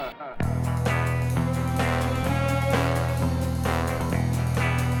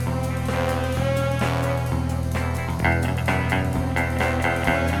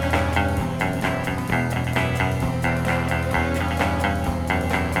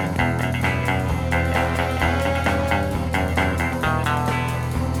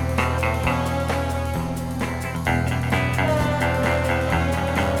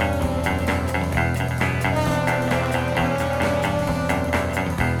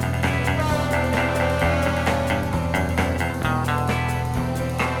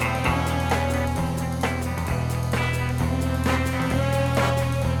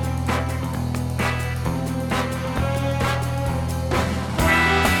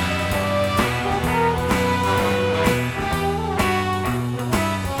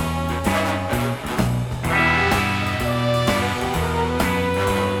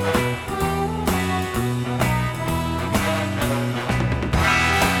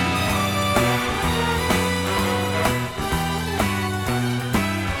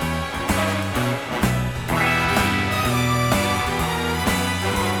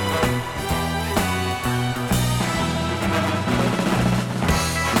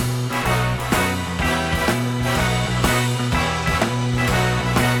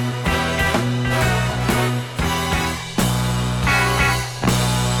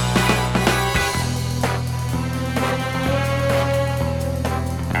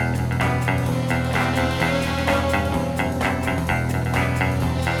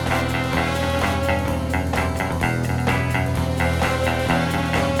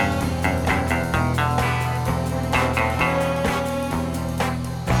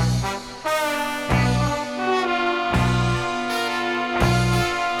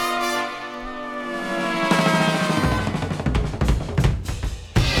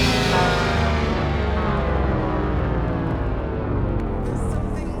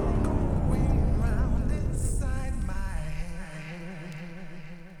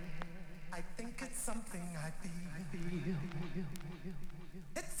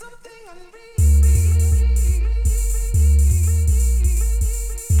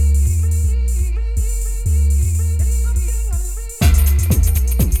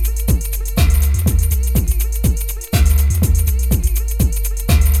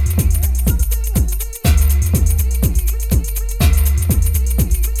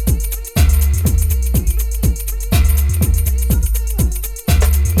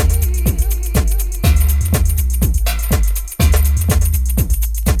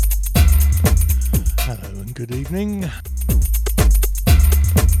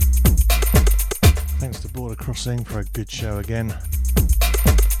Crossing for a good show again.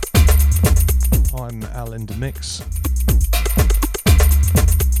 I'm Al in the Mix,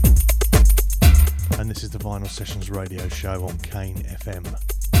 and this is the Vinyl Sessions radio show on Kane FM.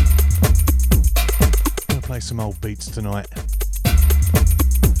 I'm going to play some old beats tonight.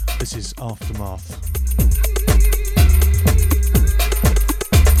 This is Aftermath.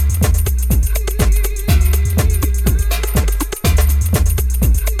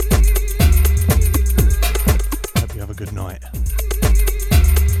 Good night.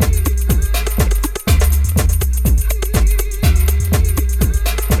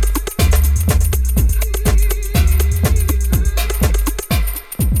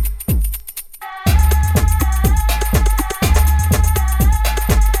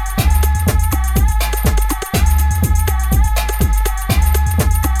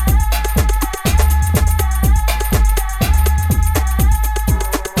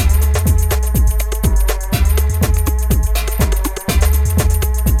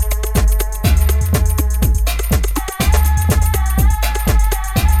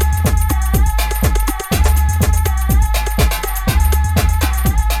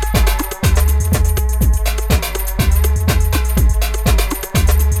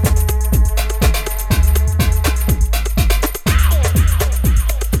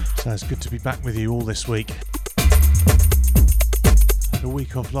 Back with you all this week. Had a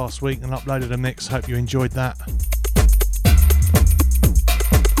week off last week and uploaded a mix. Hope you enjoyed that.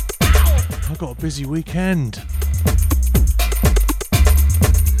 I've got a busy weekend.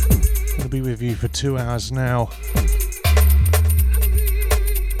 Gonna be with you for 2 hours now.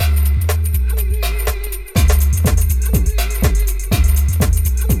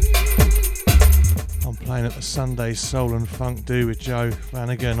 Playing at the Sunday Soul and Funk Do with Joe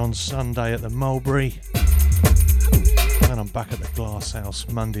Flanagan on Sunday at the Mulberry. And I'm back at the Glass House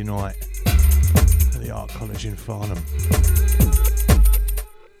Monday night at the Art College in Farnham.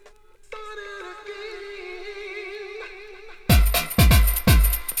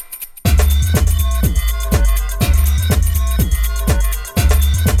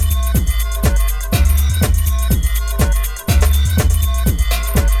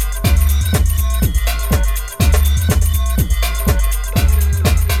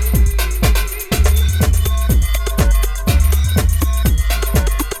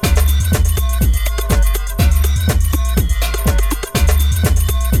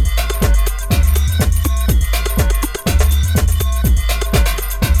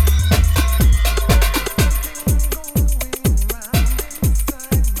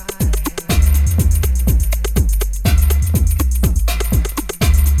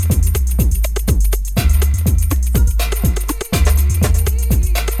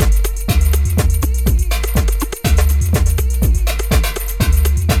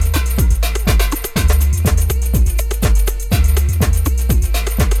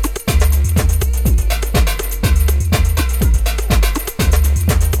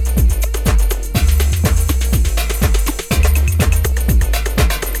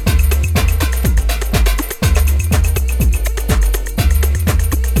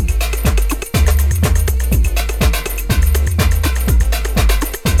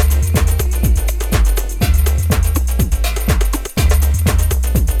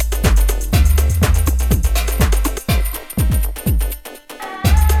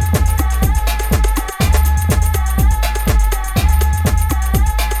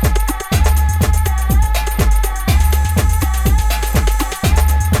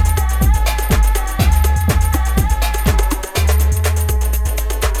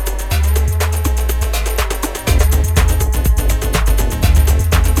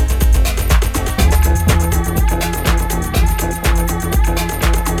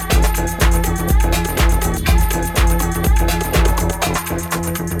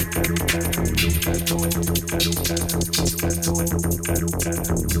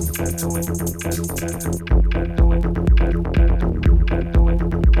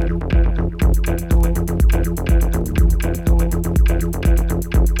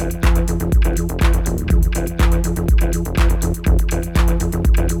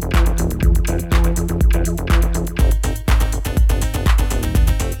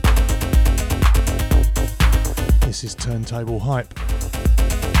 This is Turntable Hype.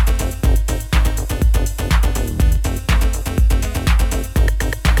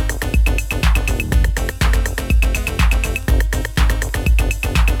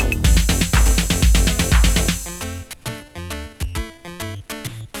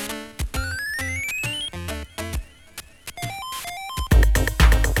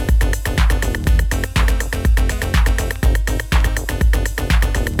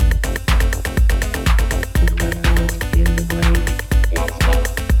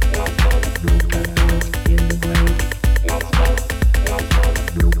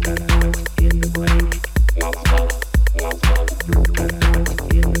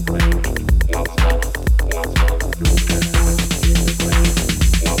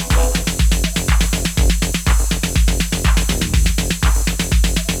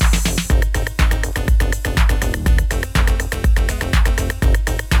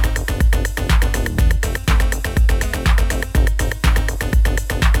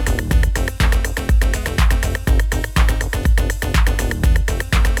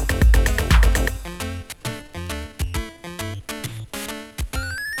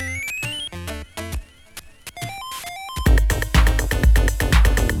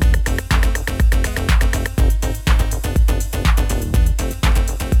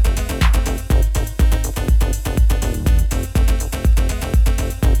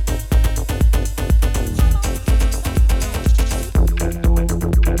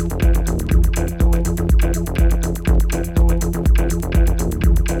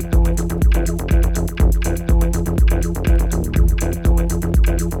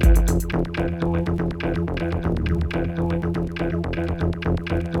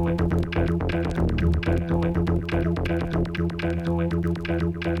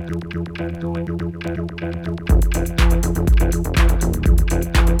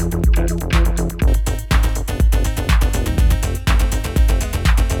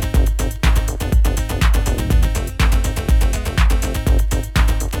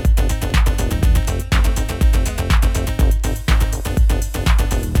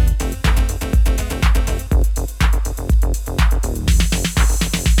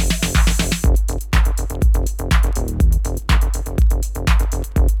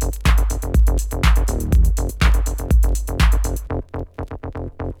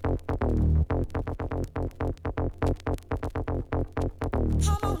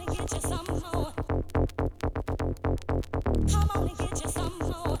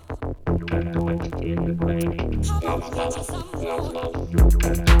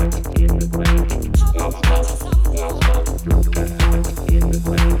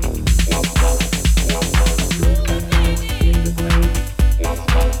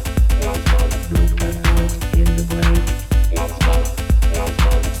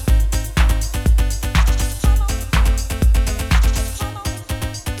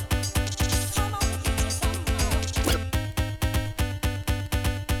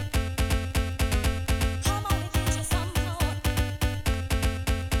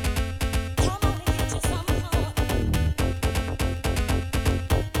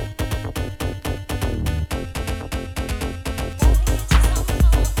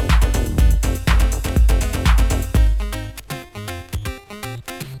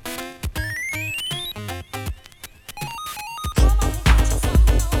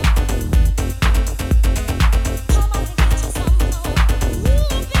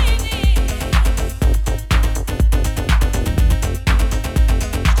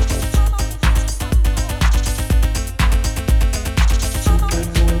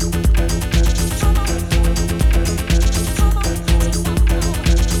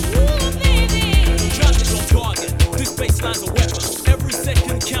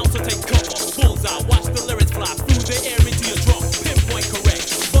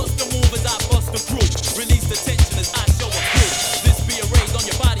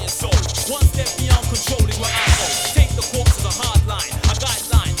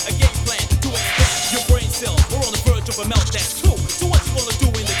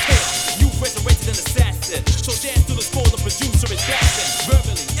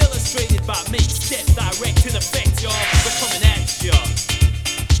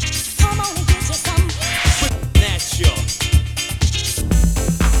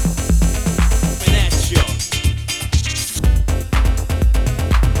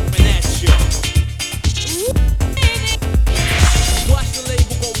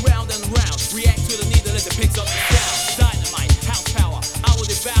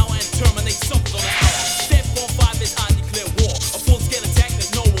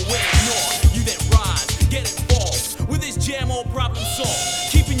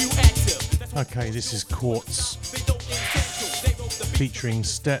 This is Quartz featuring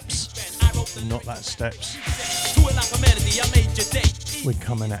Steps, not that Steps. We're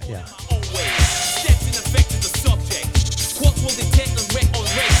coming at ya. Steps in effect is the subject. Quartz will detect and wreck on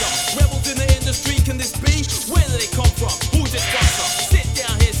radar. Rebels in the industry, can this be? Where do they come from? Who's their sponsor? Sit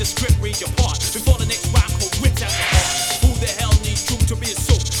down, here's the script, read your part. Before the next rhyme code rips out the heart. Who the hell needs truth to be a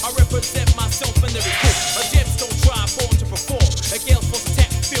soap? I represent myself and the recruit. A gemstone tribe born to perform. A gale's force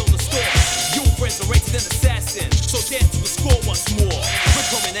attack, feel the storm. You resurrected an assassin, so dance to the score once more. We're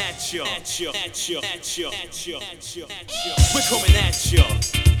coming at you. We're coming at you.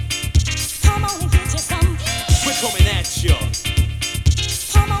 Come on and get you some. We're coming at you.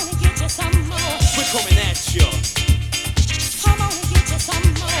 Come on and get you some more. We're coming at you. Come on and get you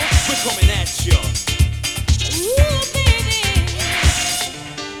some more. We're coming at you. Ooh, baby.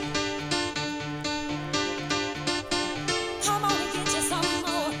 Come on and get you some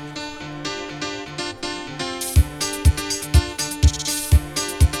more.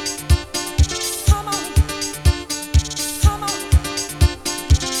 Come on. Come on.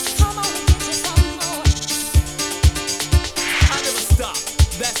 Come on and get you some more. I never stop,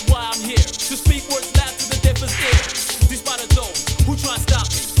 that's why I'm here. To speak words loud to the deafest ear. Despite of those who try and stop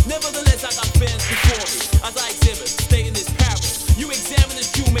me, nevertheless I got fans before me. As I exhibit, stay in this parable. You examine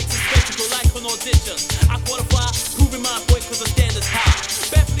this cue, makes a spectacle like an audition. I qualify, proving my point cause the standard's high.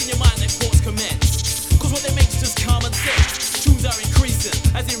 Baffling your mind that courts commence. Cause what they make is just common sense. Tunes are increasing,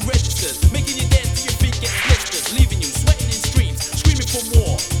 as in registers. Making you dance till your feet get blisters. Leaving you sweating in streams, screaming for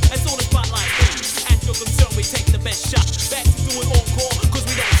more. That's all the spotlight aims. At your concern, we take the best shot. Back to doing encore, cause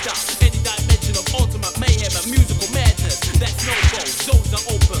we don't stop. Any dimension of ultimate mayhem and musical madness. That's no go, zones are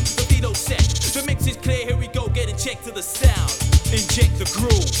open, the veto set. The mix is clear, here we go, getting checked to the sound. Inject the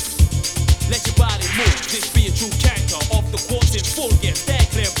groove, let your body move. This be a true character, off the quartz in full gear. Stand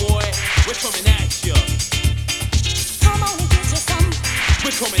clear, boy, we're coming at you. Come on and get you some.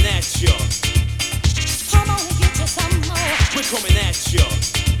 We're coming at you. Come on and get you some more. We're coming at you.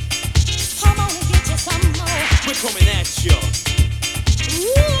 Come on and get you some more. We're coming at you.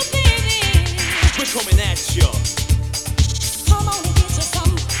 Ooh, baby. We're coming at you. Come on and get you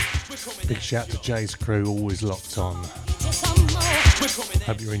some. Big shout to Jay's crew, always locked on. Get you some more. We're coming at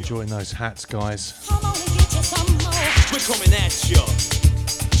Hope you're enjoying those hats, guys. Come on and get you some more. We're coming at you.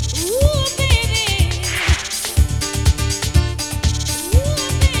 Ooh, baby. Ooh,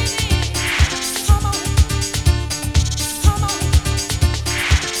 baby. Come on. Come on.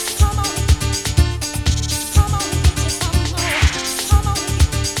 Come on. Come on.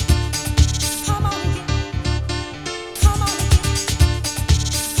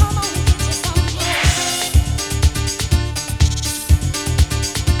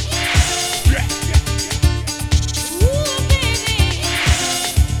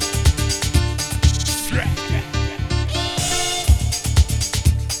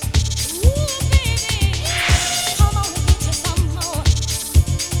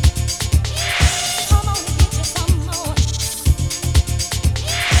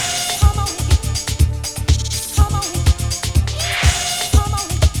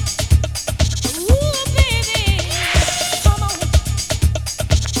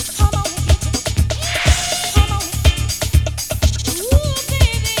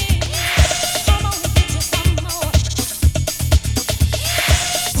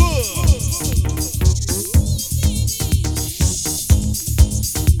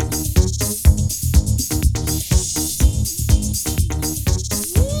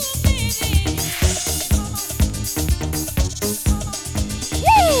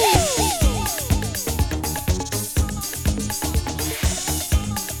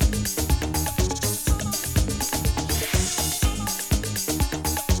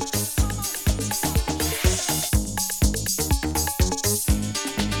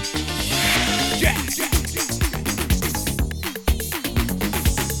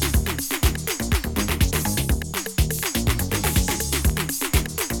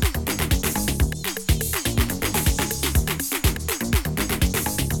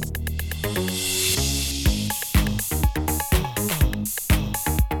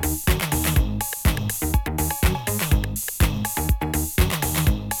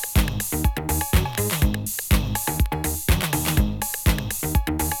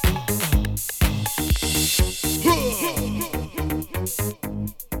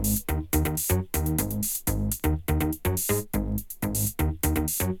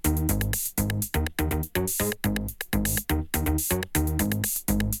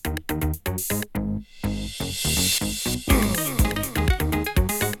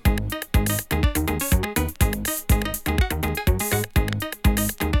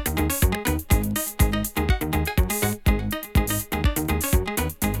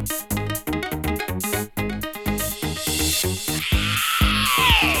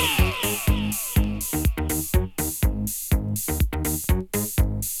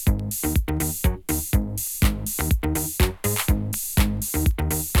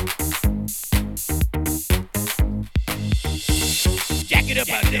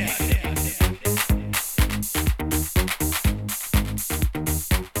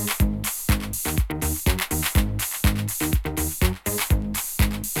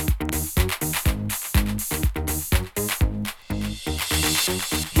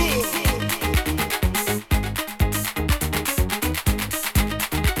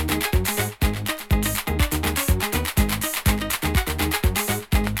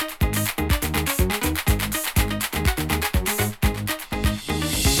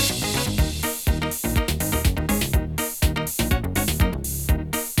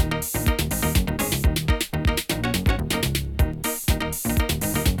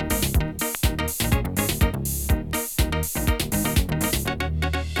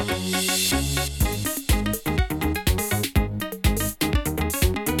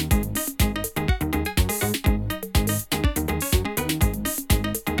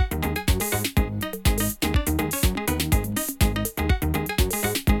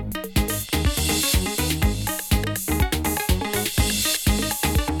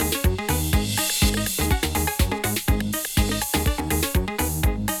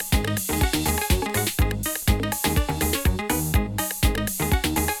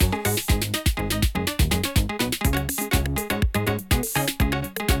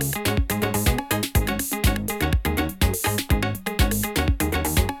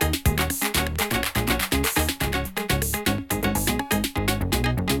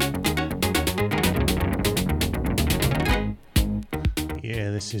 Yeah,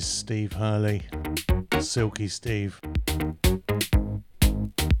 this is Steve Hurley, Silky Steve.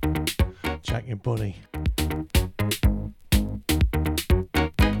 Check your body.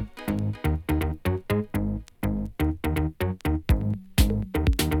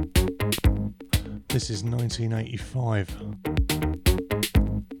 This is 1985.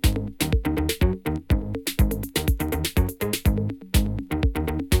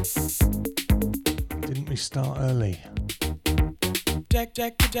 Didn't we start early? Jack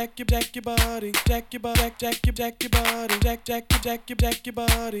your body, jack your body, jack your body, jack your body, jack your body, jack your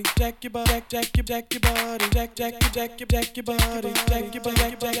body, jack your body, jack your body, jack your body, jack your body, jack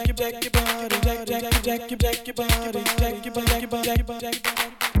your body, jack your body, jack your body.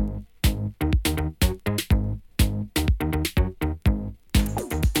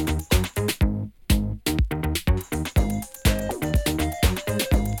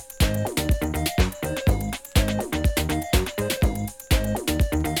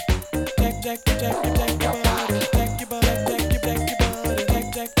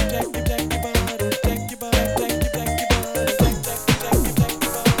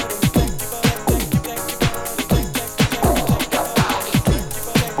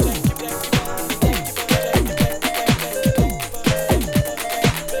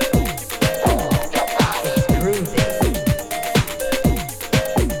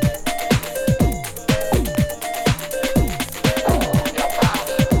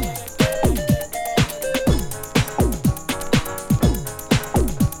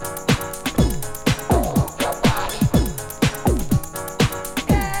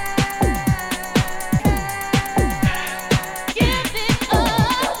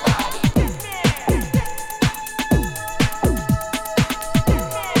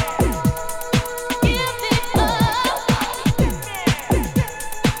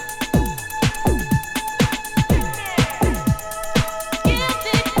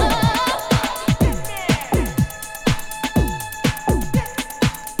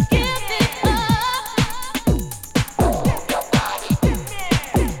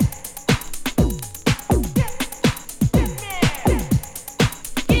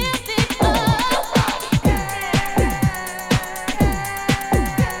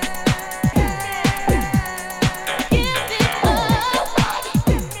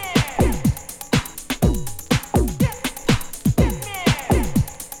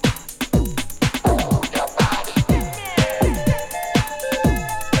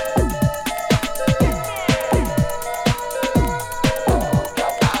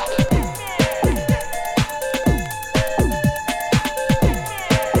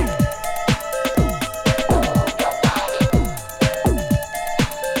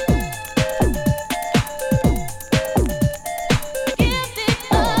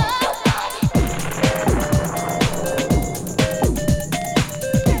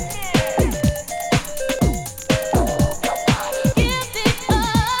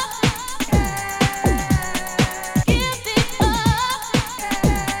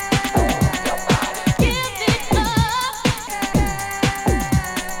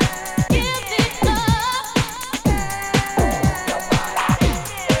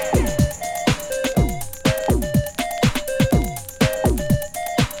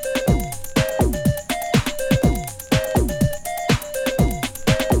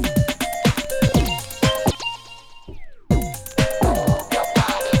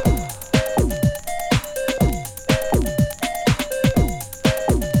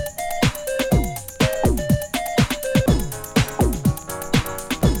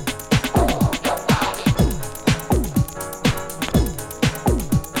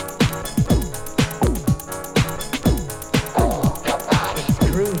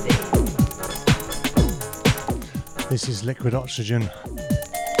 This is Liquid Oxygen,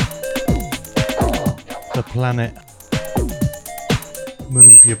 The Planet,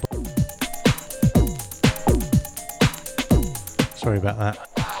 Move Your Body. Sorry about that.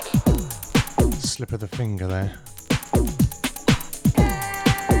 Slip of the finger there.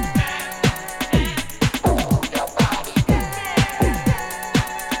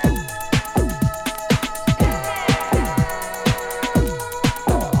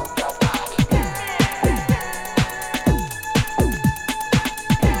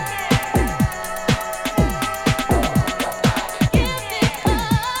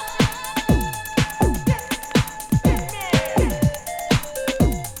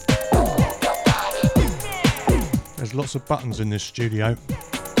 Lots of buttons in this studio.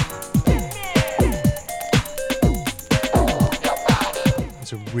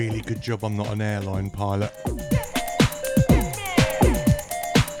 It's a really good job I'm not an airline pilot.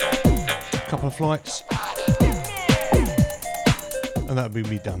 A couple of flights And that'll be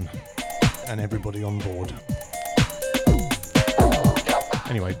me done. And everybody on board.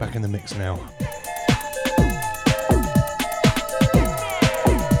 Anyway, back in the mix now.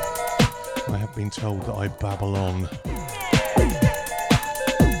 I have been told that I babble on.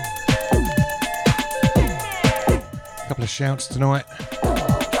 A couple of shouts tonight.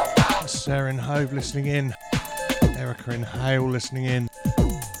 Sarah in Hove listening in. Erica in Hale listening in. A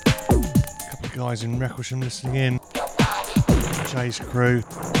couple of guys in Recklesham listening in. Jay's crew.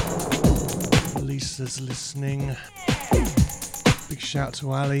 Lisa's listening. Big shout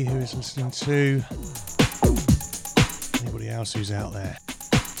to Ali who is listening too. Anybody else who's out there?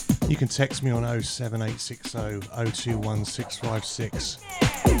 You can text me on 07860 021 656.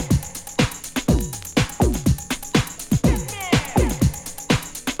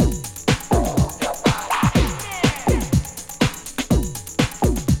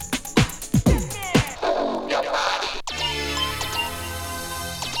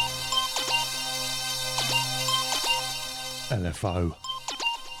 LFO.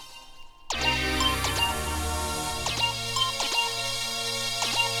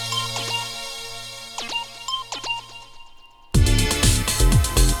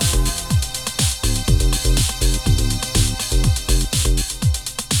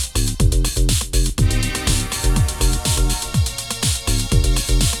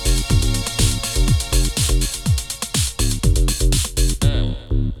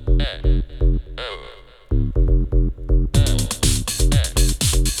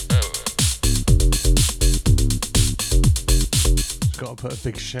 Put a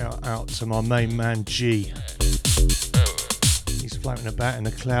big shout out to my main man G. He's floating about in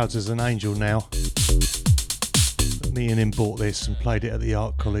the clouds as an angel now. But me and him bought this and played it at the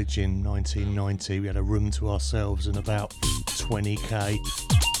Art College in 1990. We had a room to ourselves and about 20k.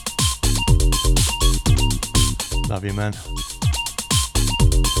 Love you, man.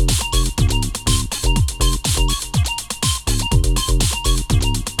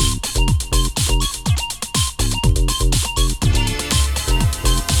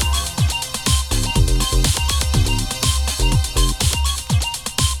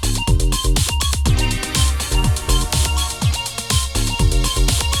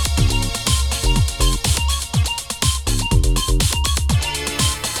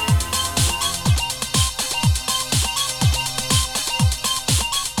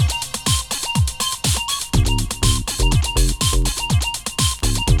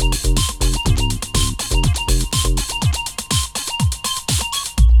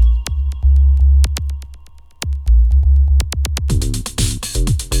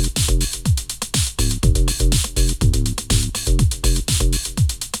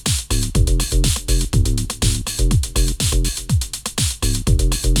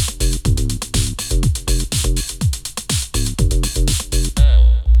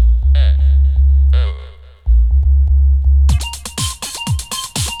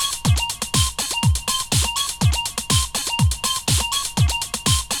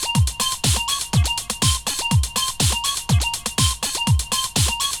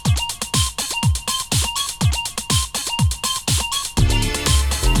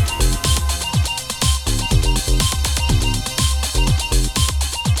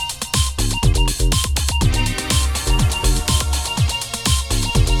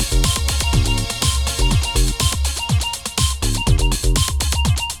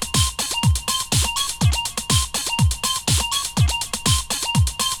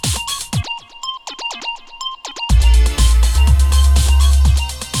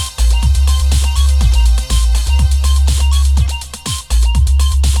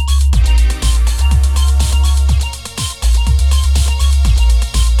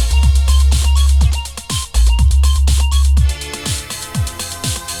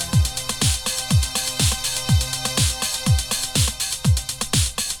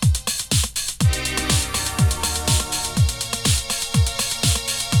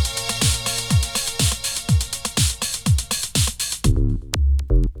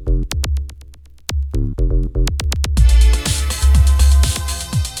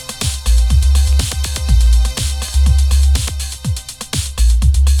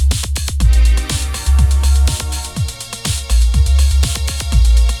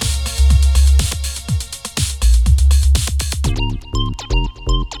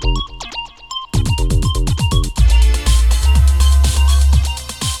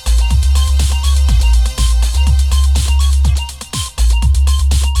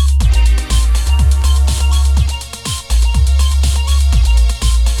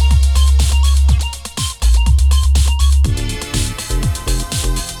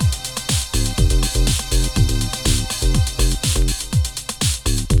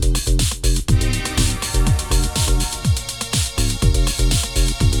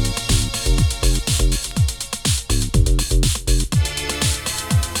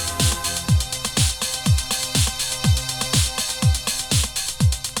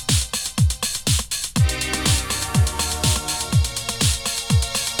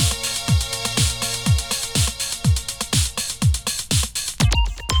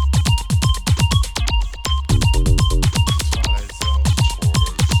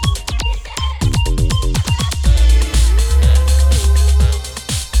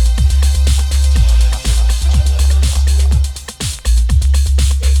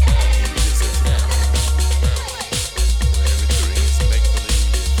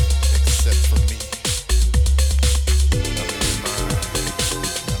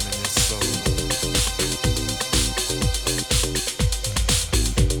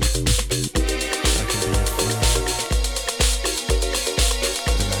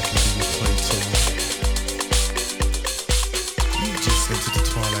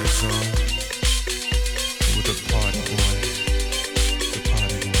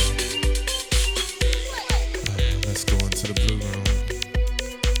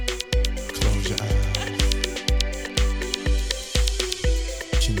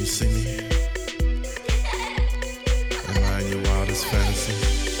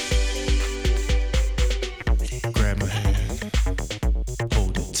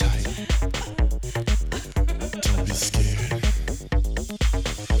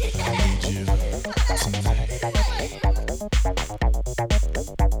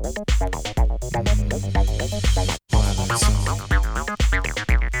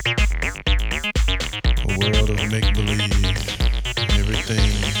 make believe and everything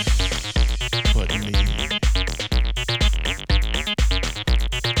but me.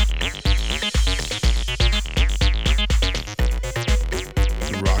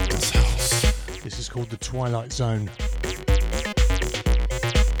 Rock this house. This is called the Twilight Zone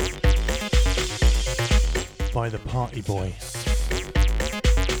by the Party Boy.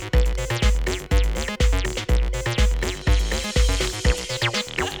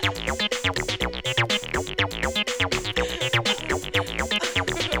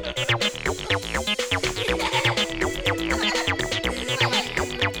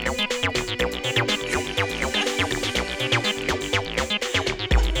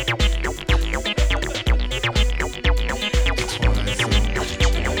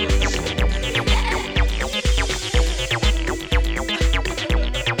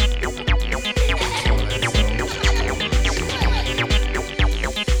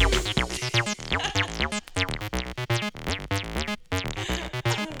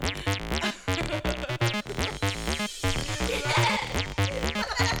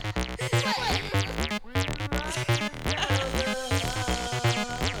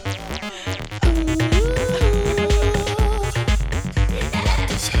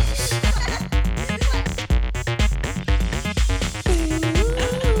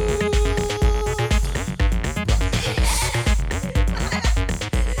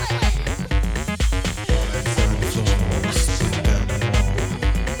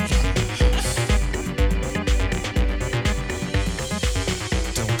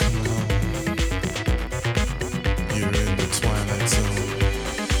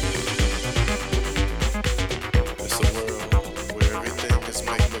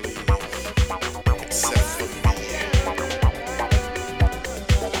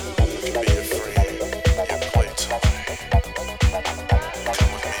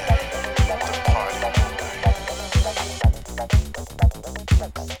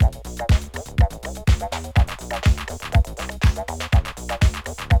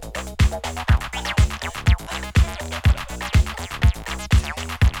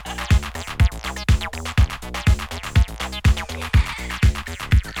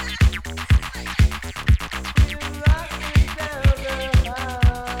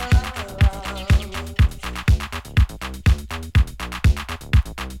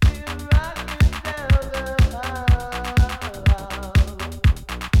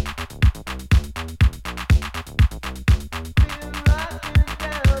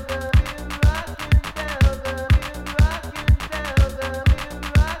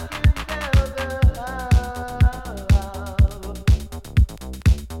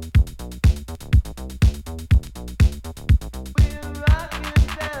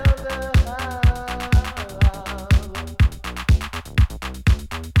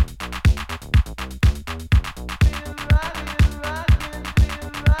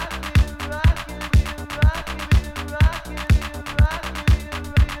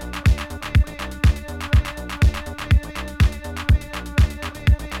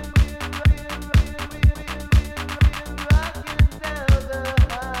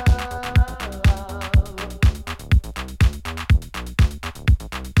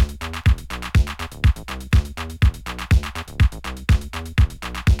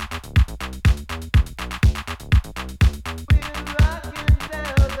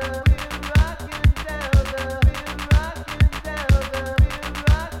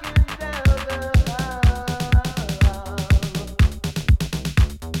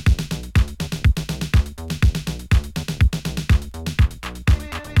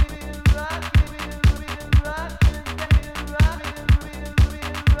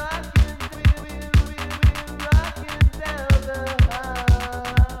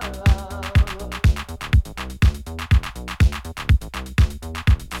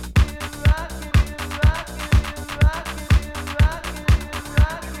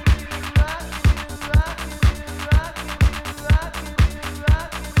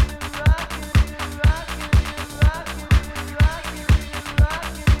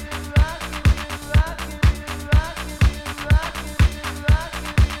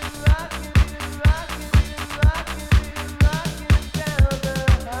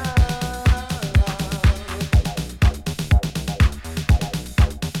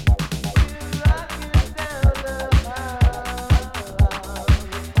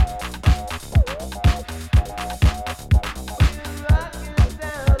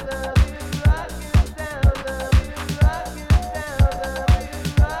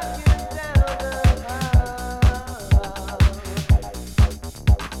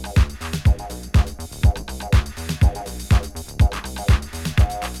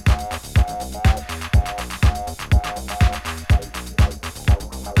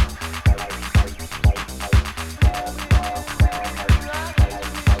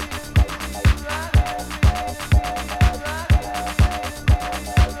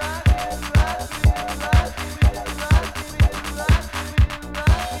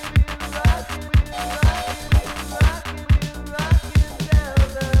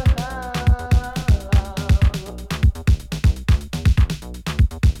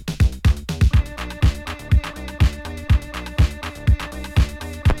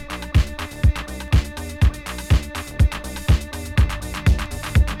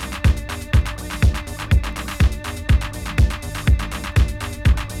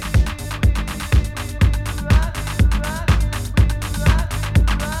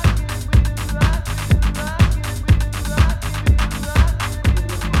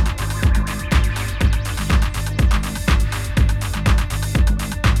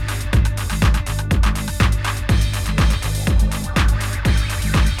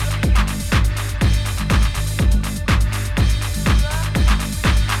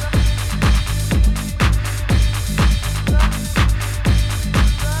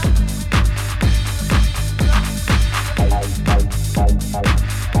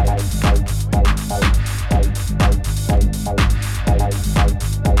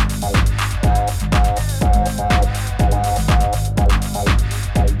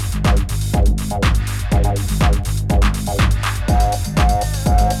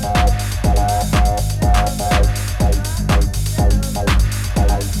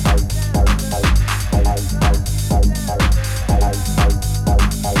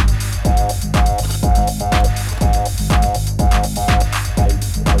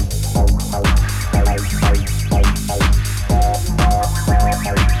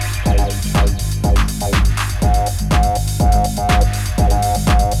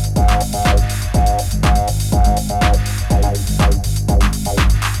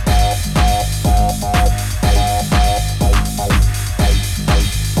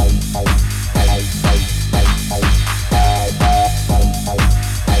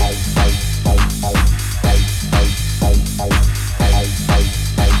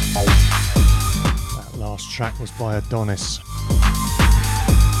 track was by Adonis.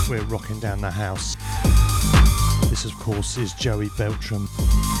 We're rocking down the house. This, of course, is Joey Beltram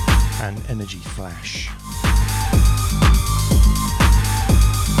and Energy Flash.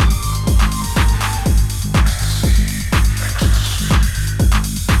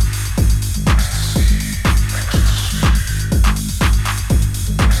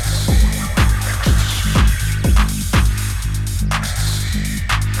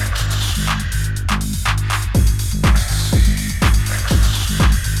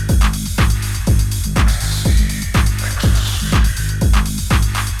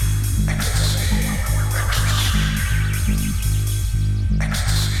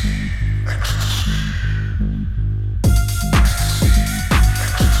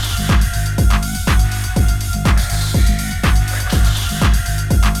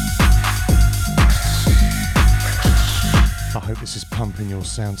 Pumping your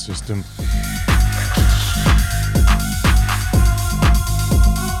sound system.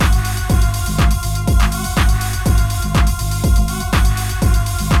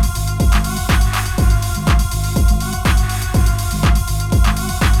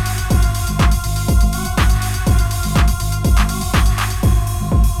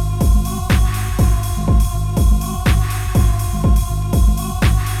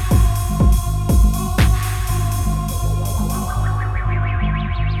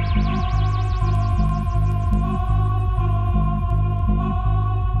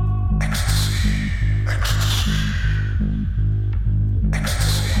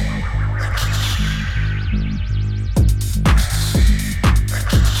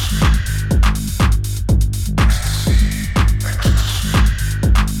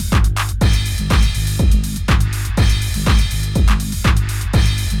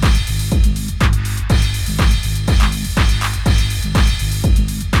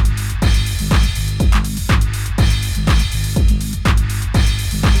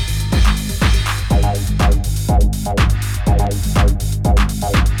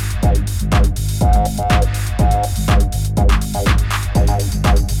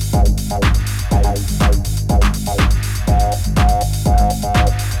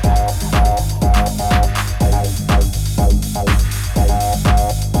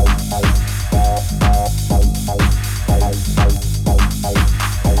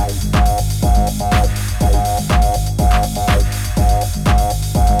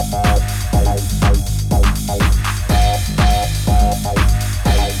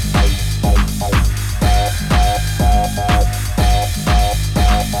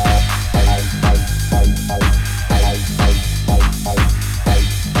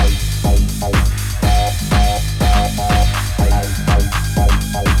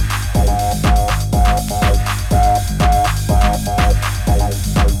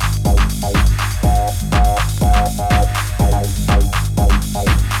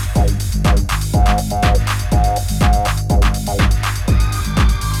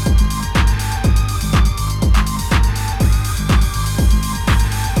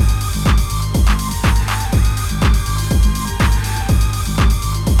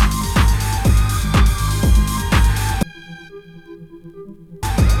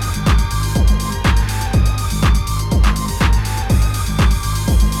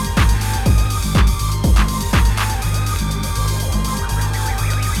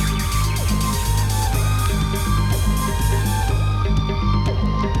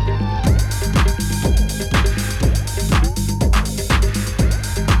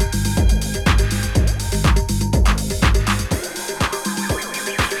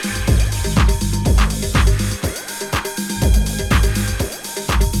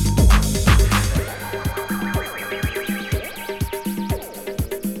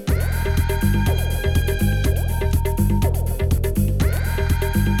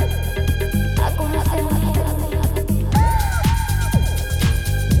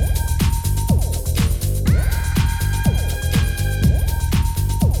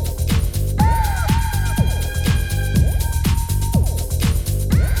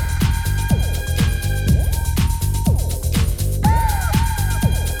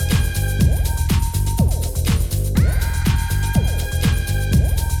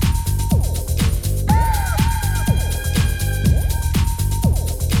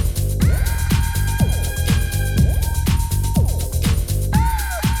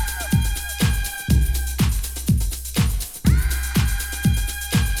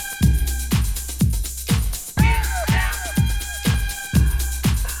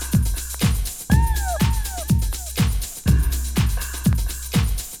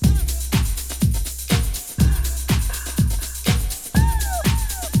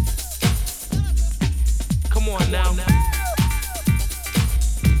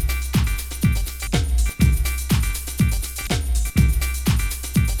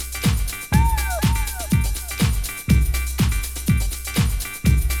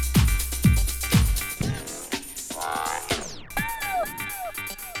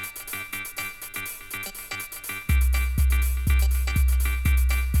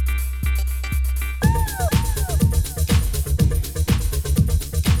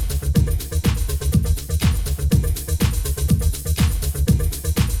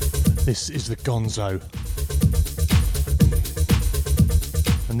 the Gonzo.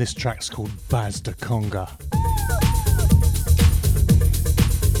 And this track's called Baz de Conga.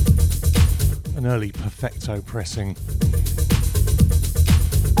 An early Perfecto pressing.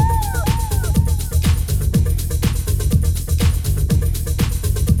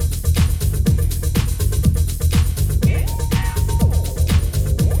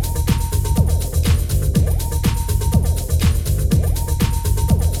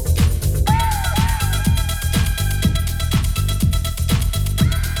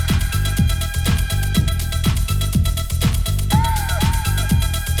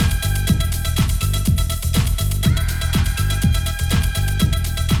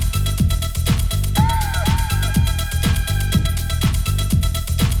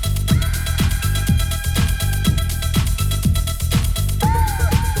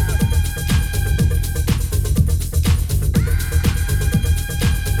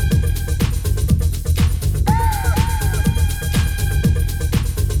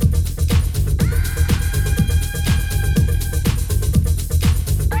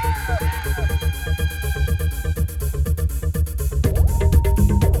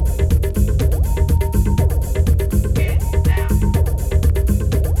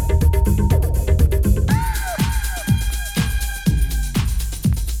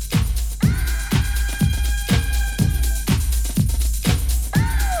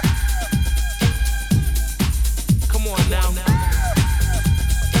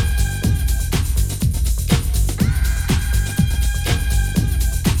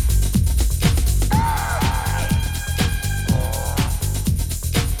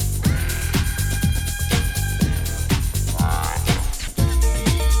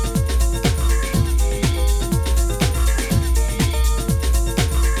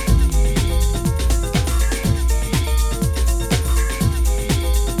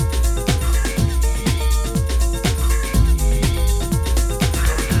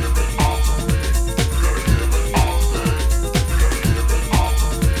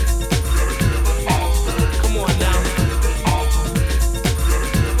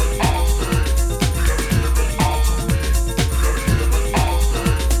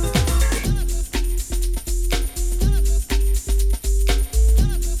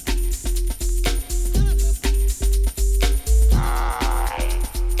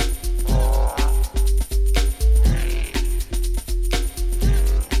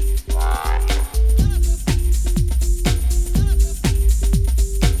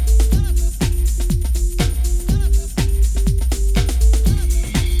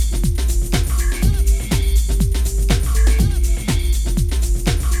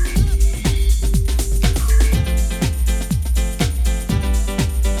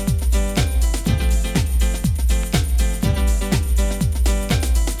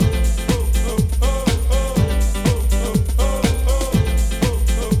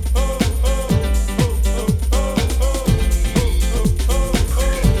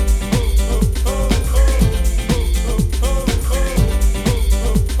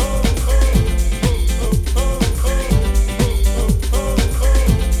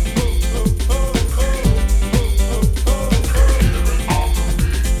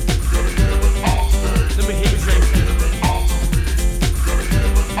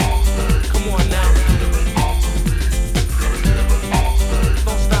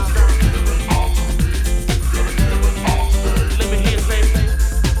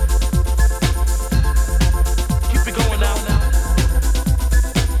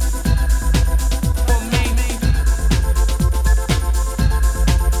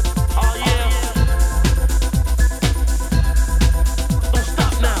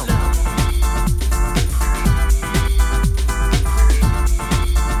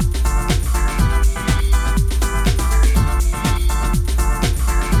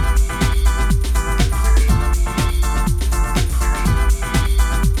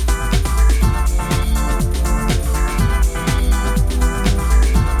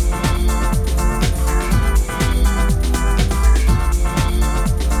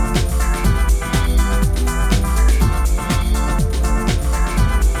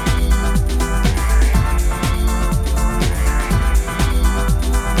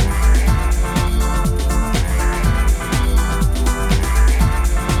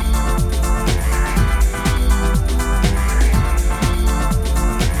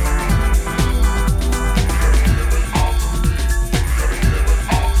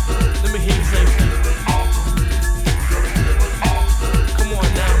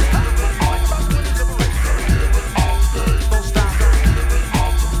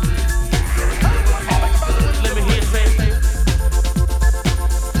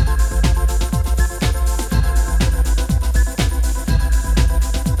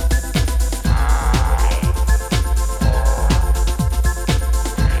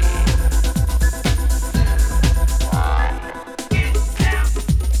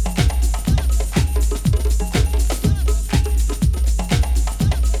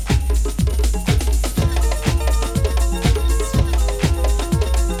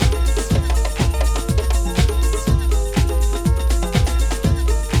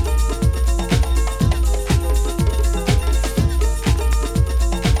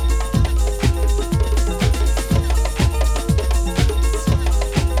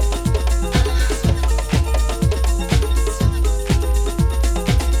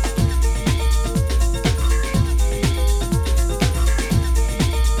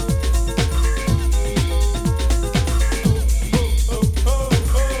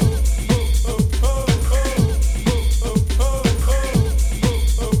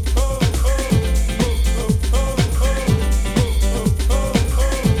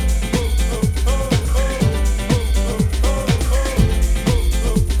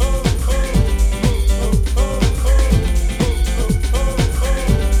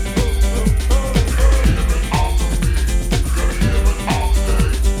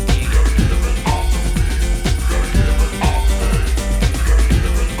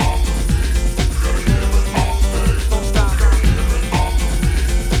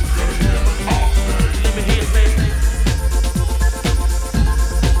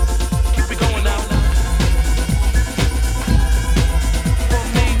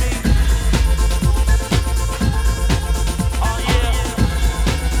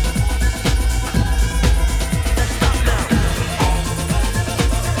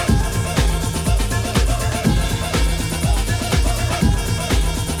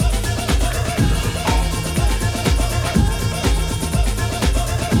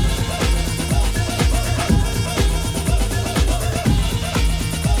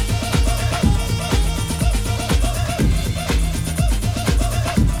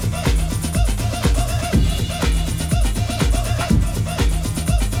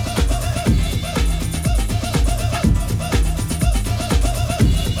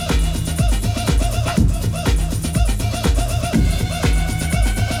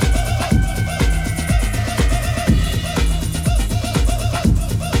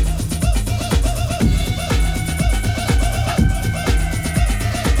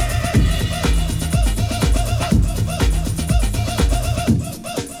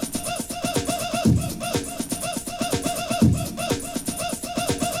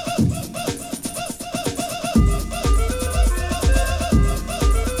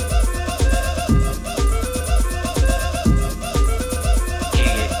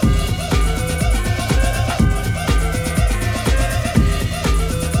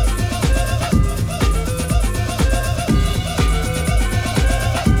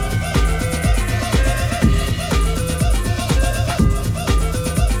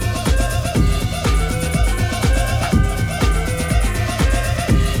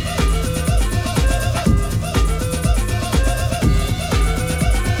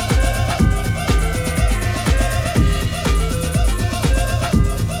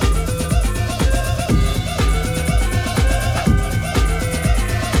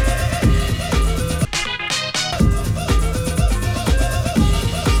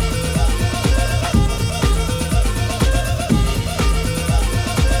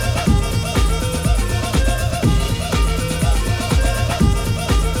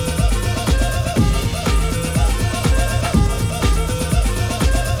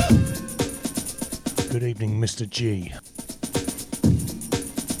 evening, Mr. G.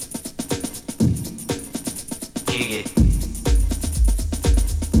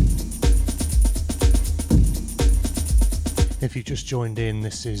 If you just joined in,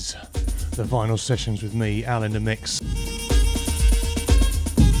 this is the Vinyl Sessions with me, Al in the mix.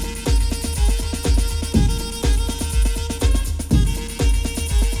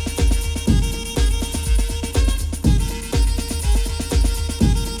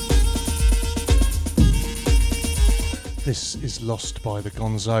 This is Lost by the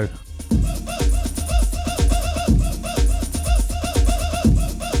Gonzo.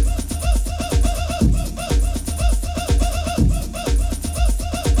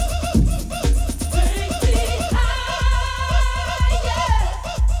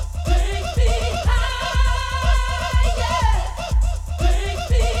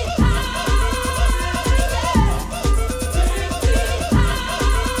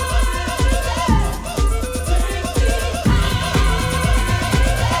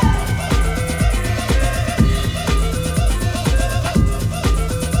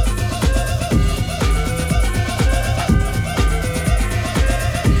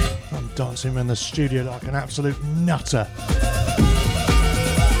 Dancing around the studio like an absolute nutter.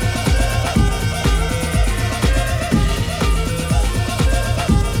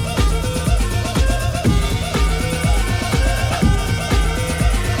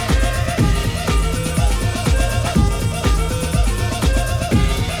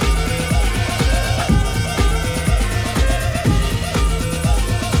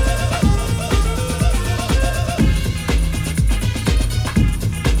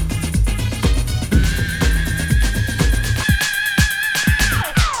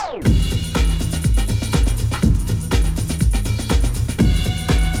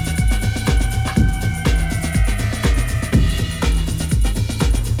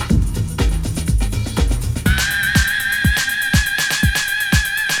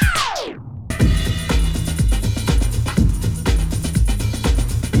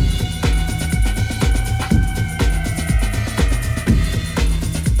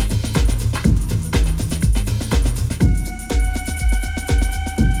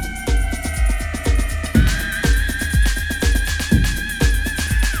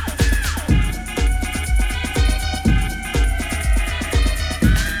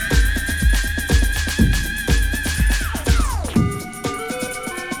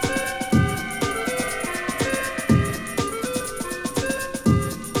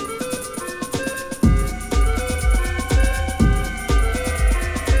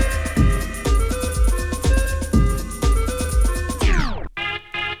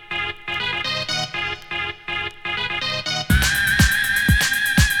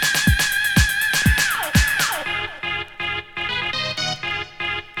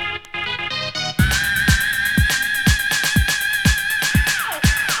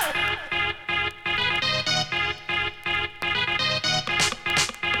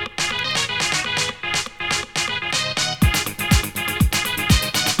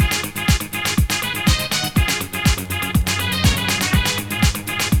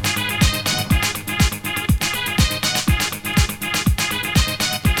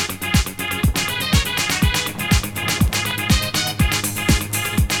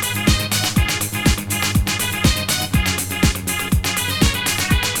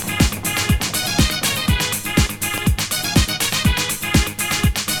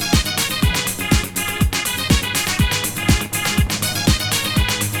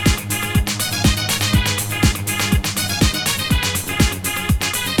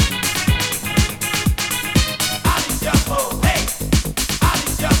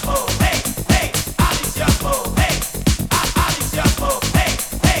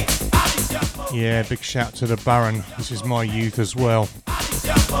 Yeah, big shout to the Baron. This is my youth as well.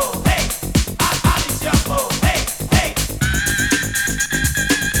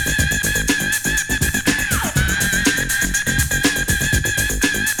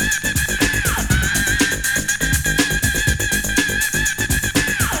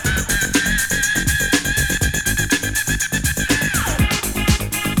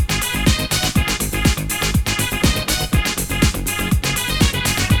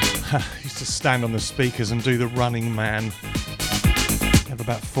 Stand on the speakers and do the running man. Have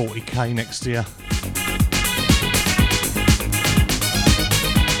about 40k next to you.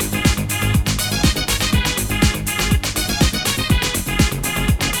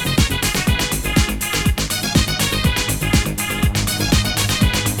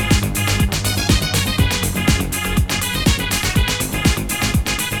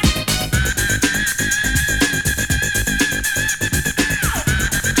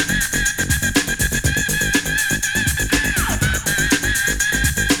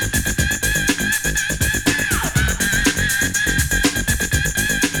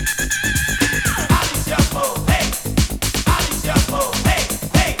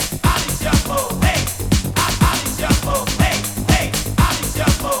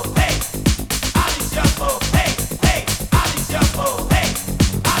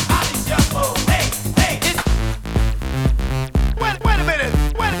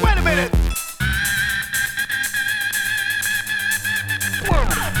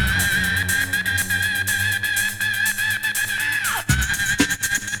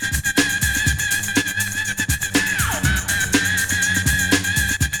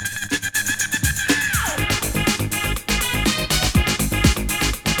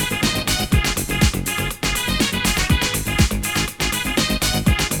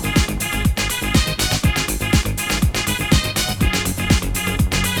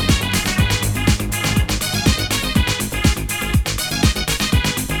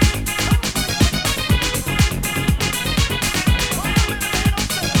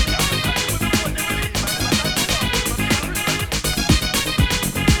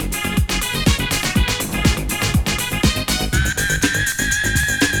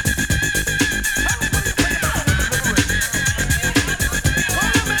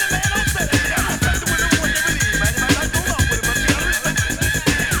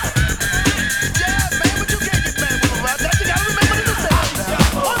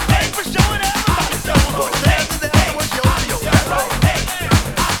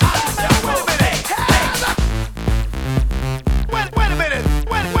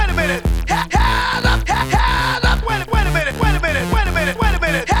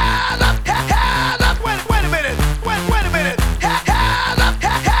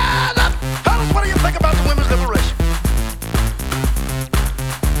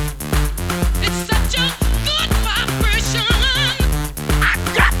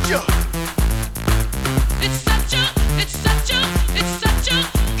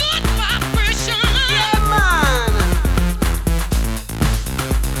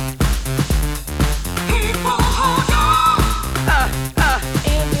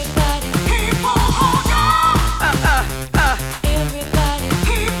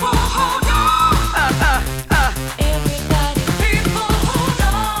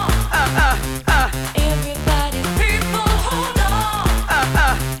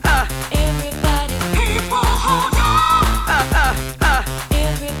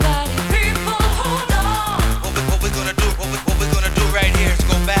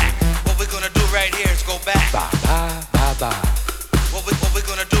 style. What we're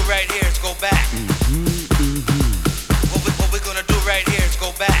gonna do right here is go back. What we're gonna do right here is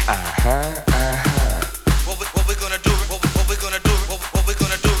go back. What we're gonna do what we're gonna do what we're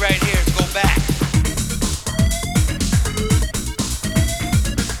gonna do right here is go back.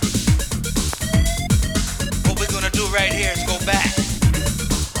 What we're gonna do right here is go back.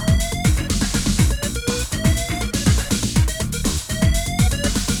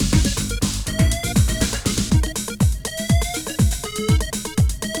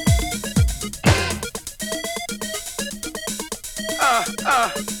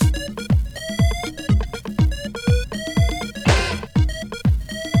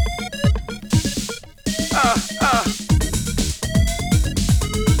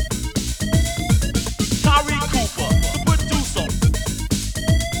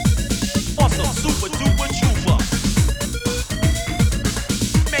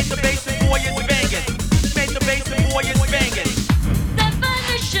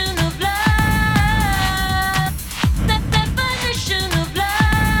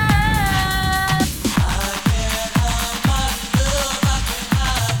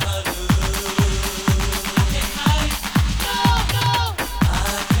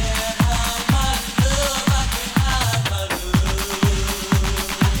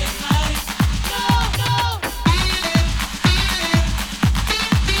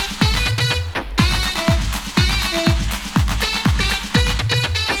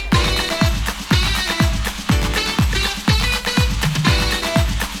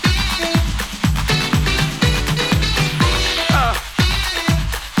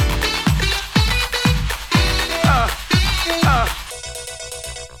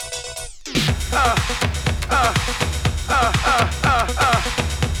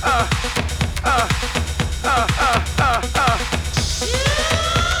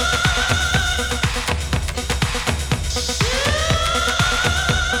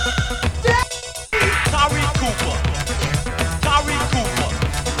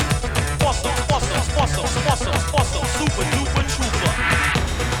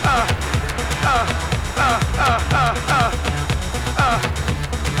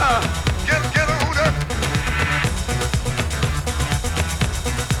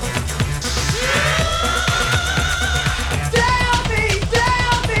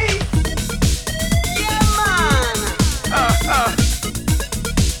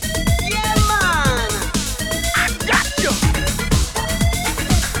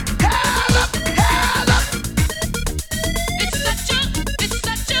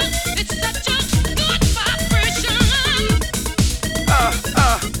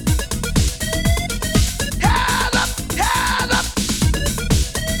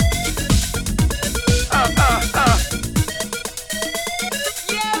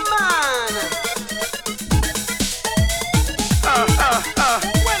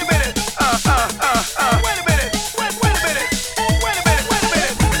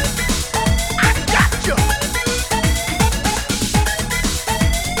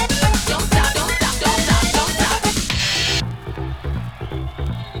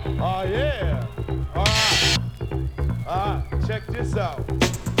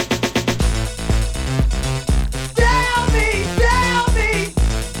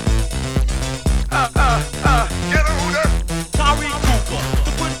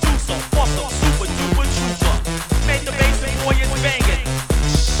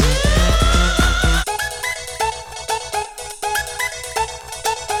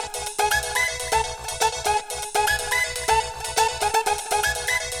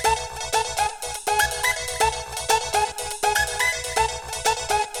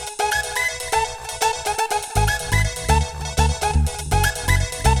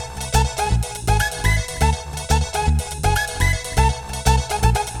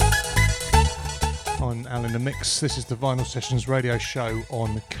 This is the Vinyl Sessions radio show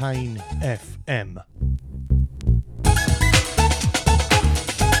on Kane FM.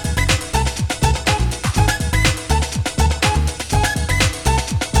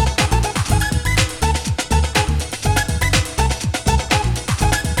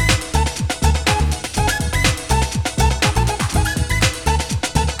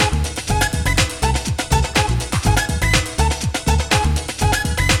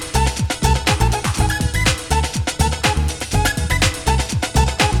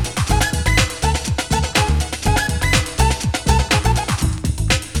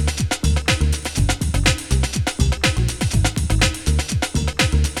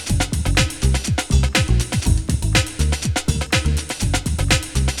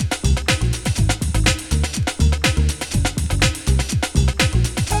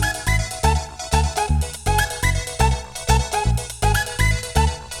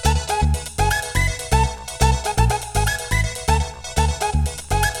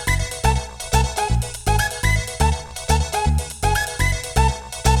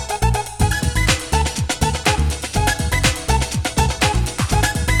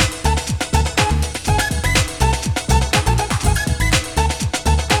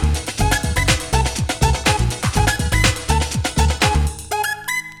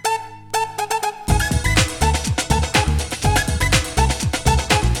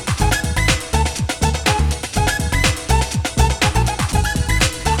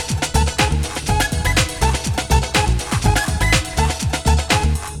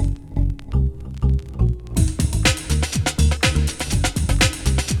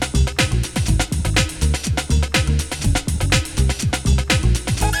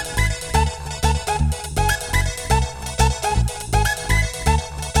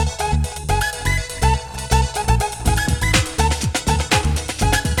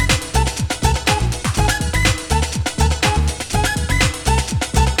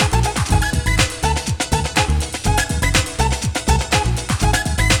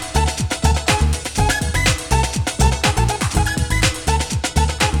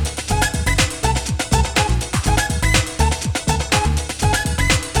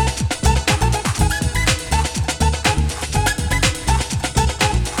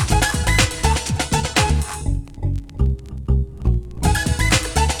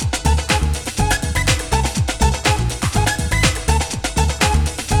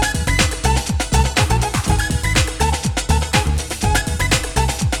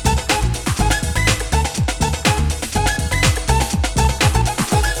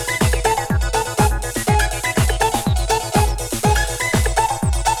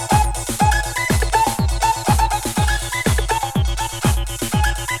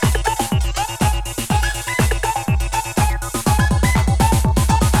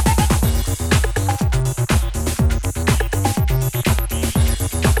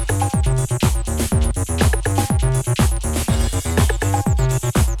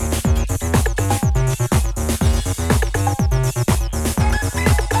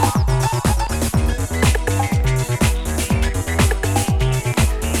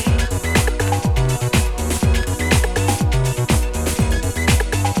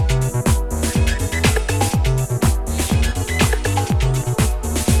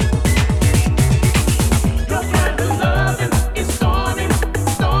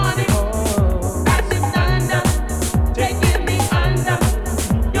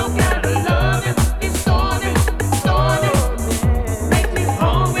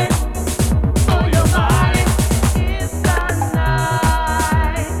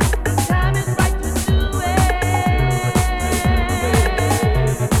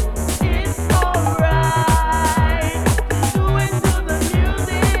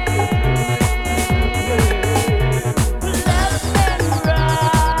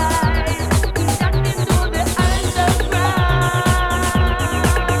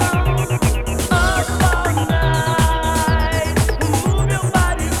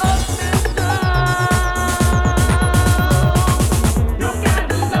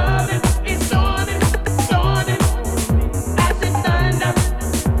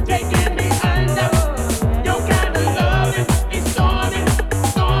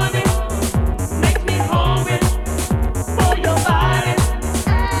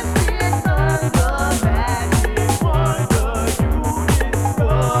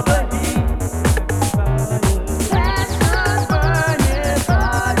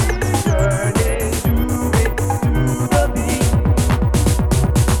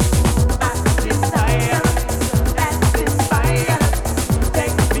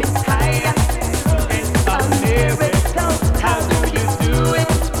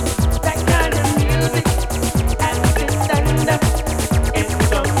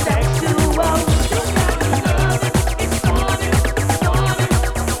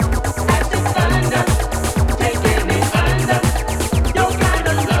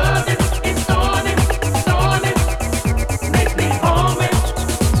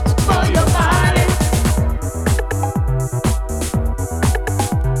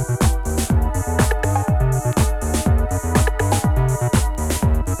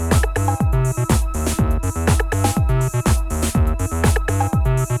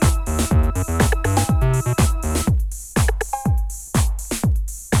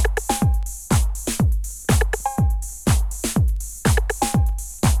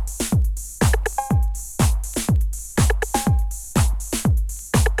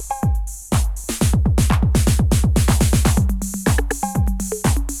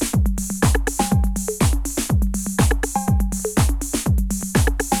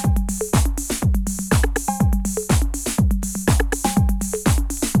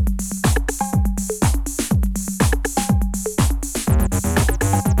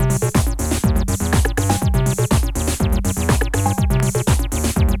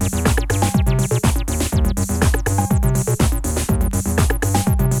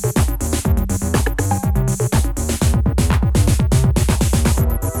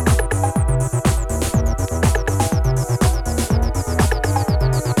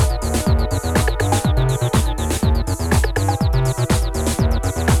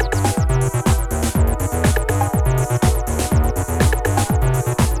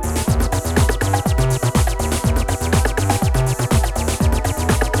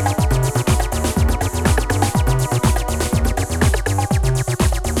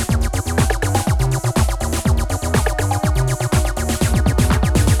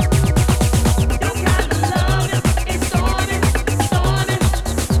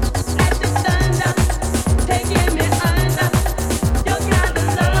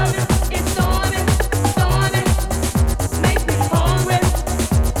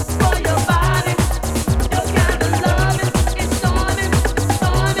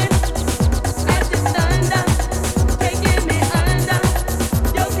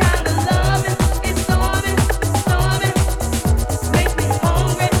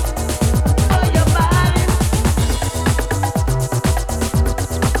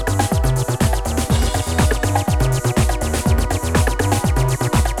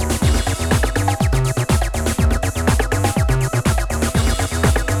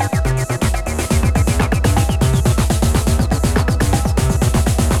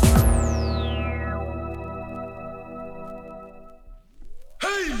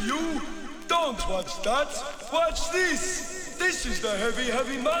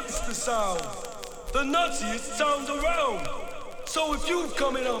 heavy monster sound. The nuttiest sound around. So if you're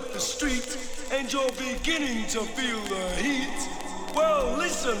coming off the street and you're beginning to feel the heat, well,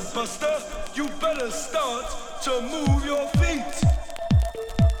 listen, Buster, you better start to move your feet.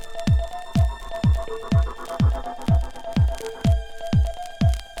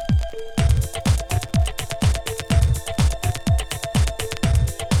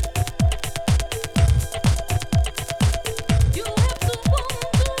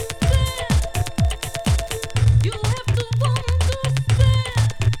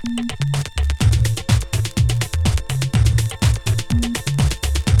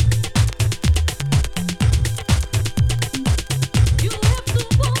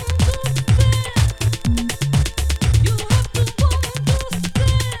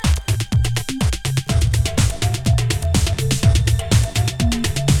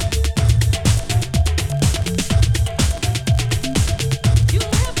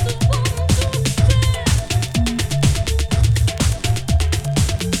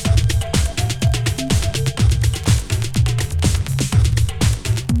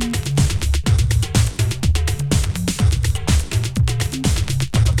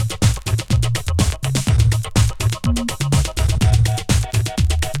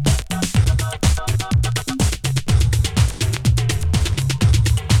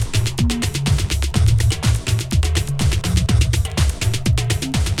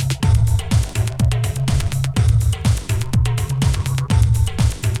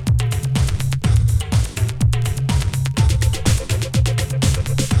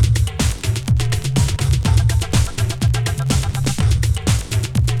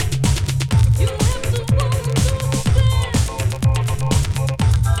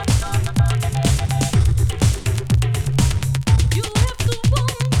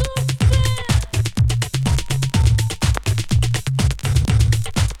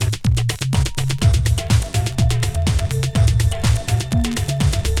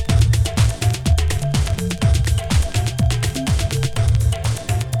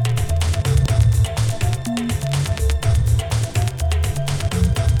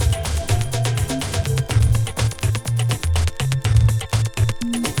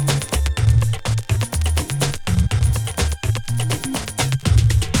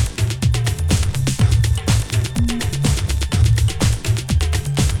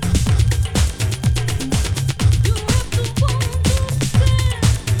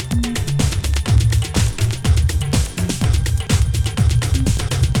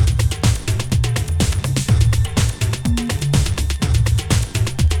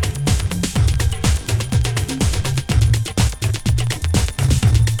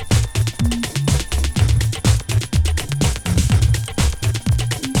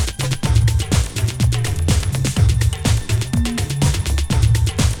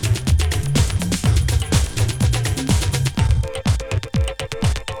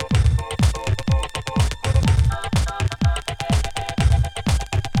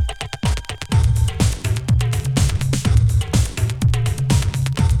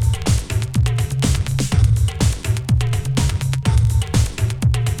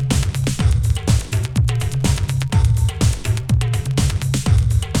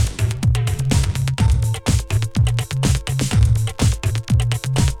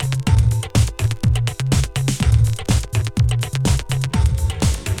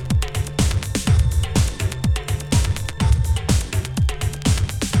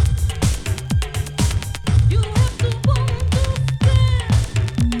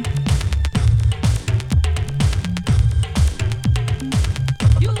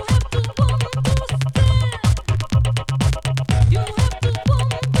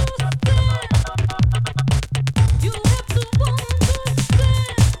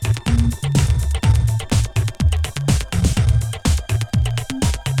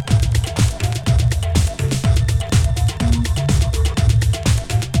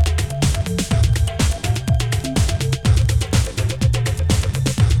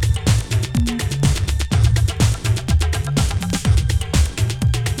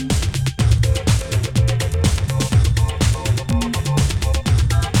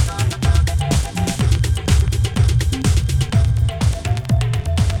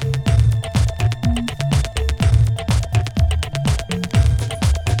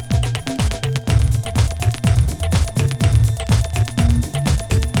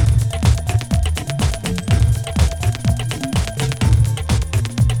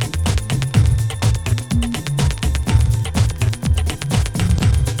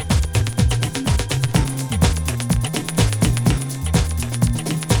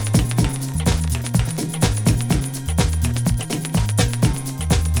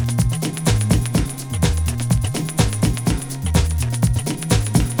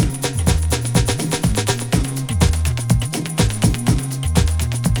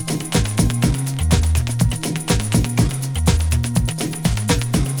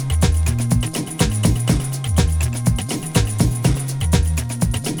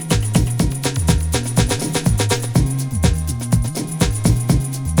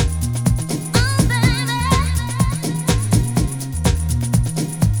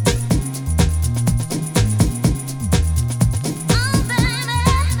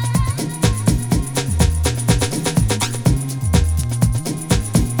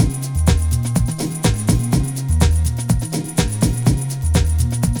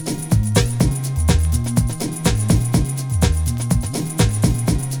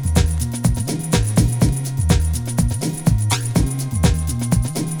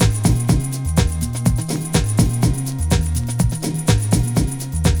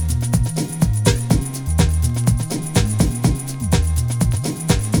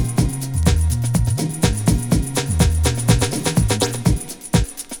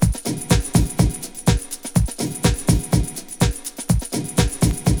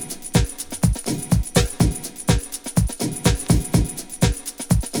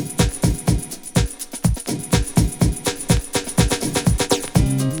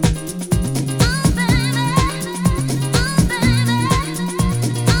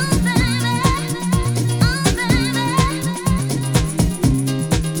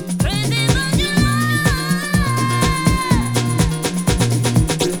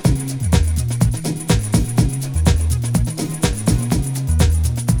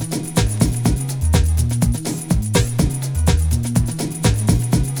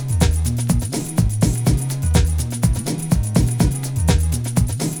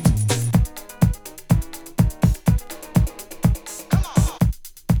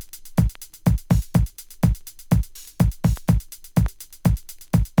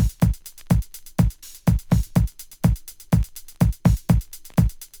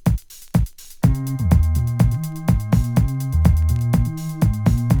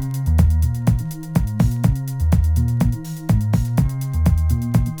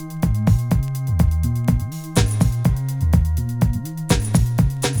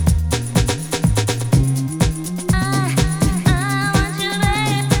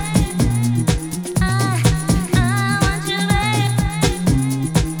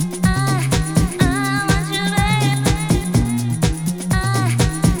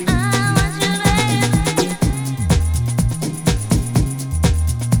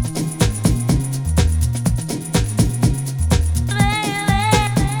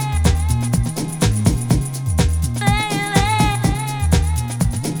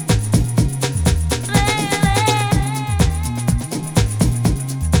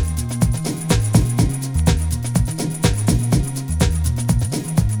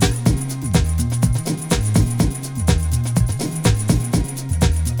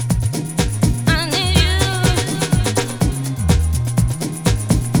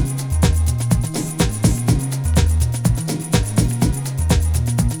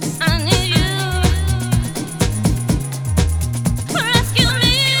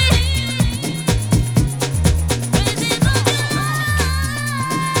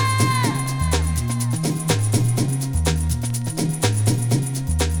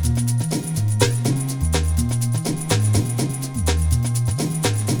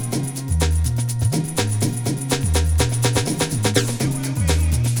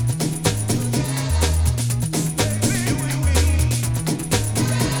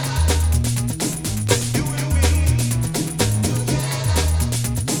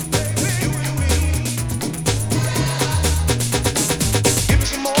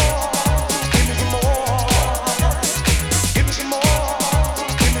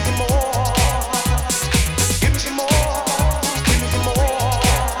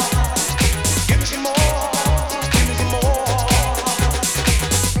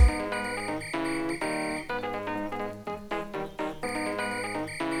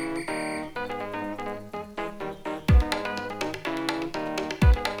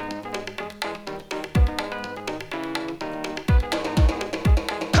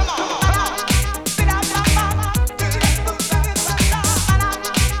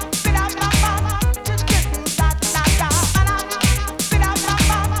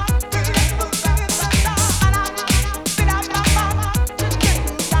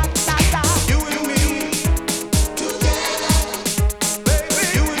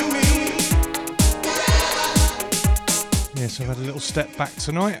 step back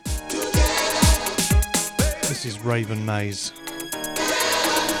tonight. This is Raven Maze.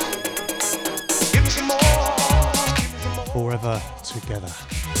 Forever Together.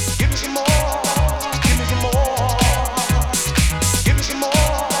 Give me some more, give me some more. Give me some more,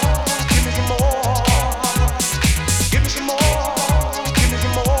 give me some more. Give me some more, give me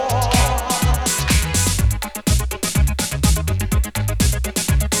some more.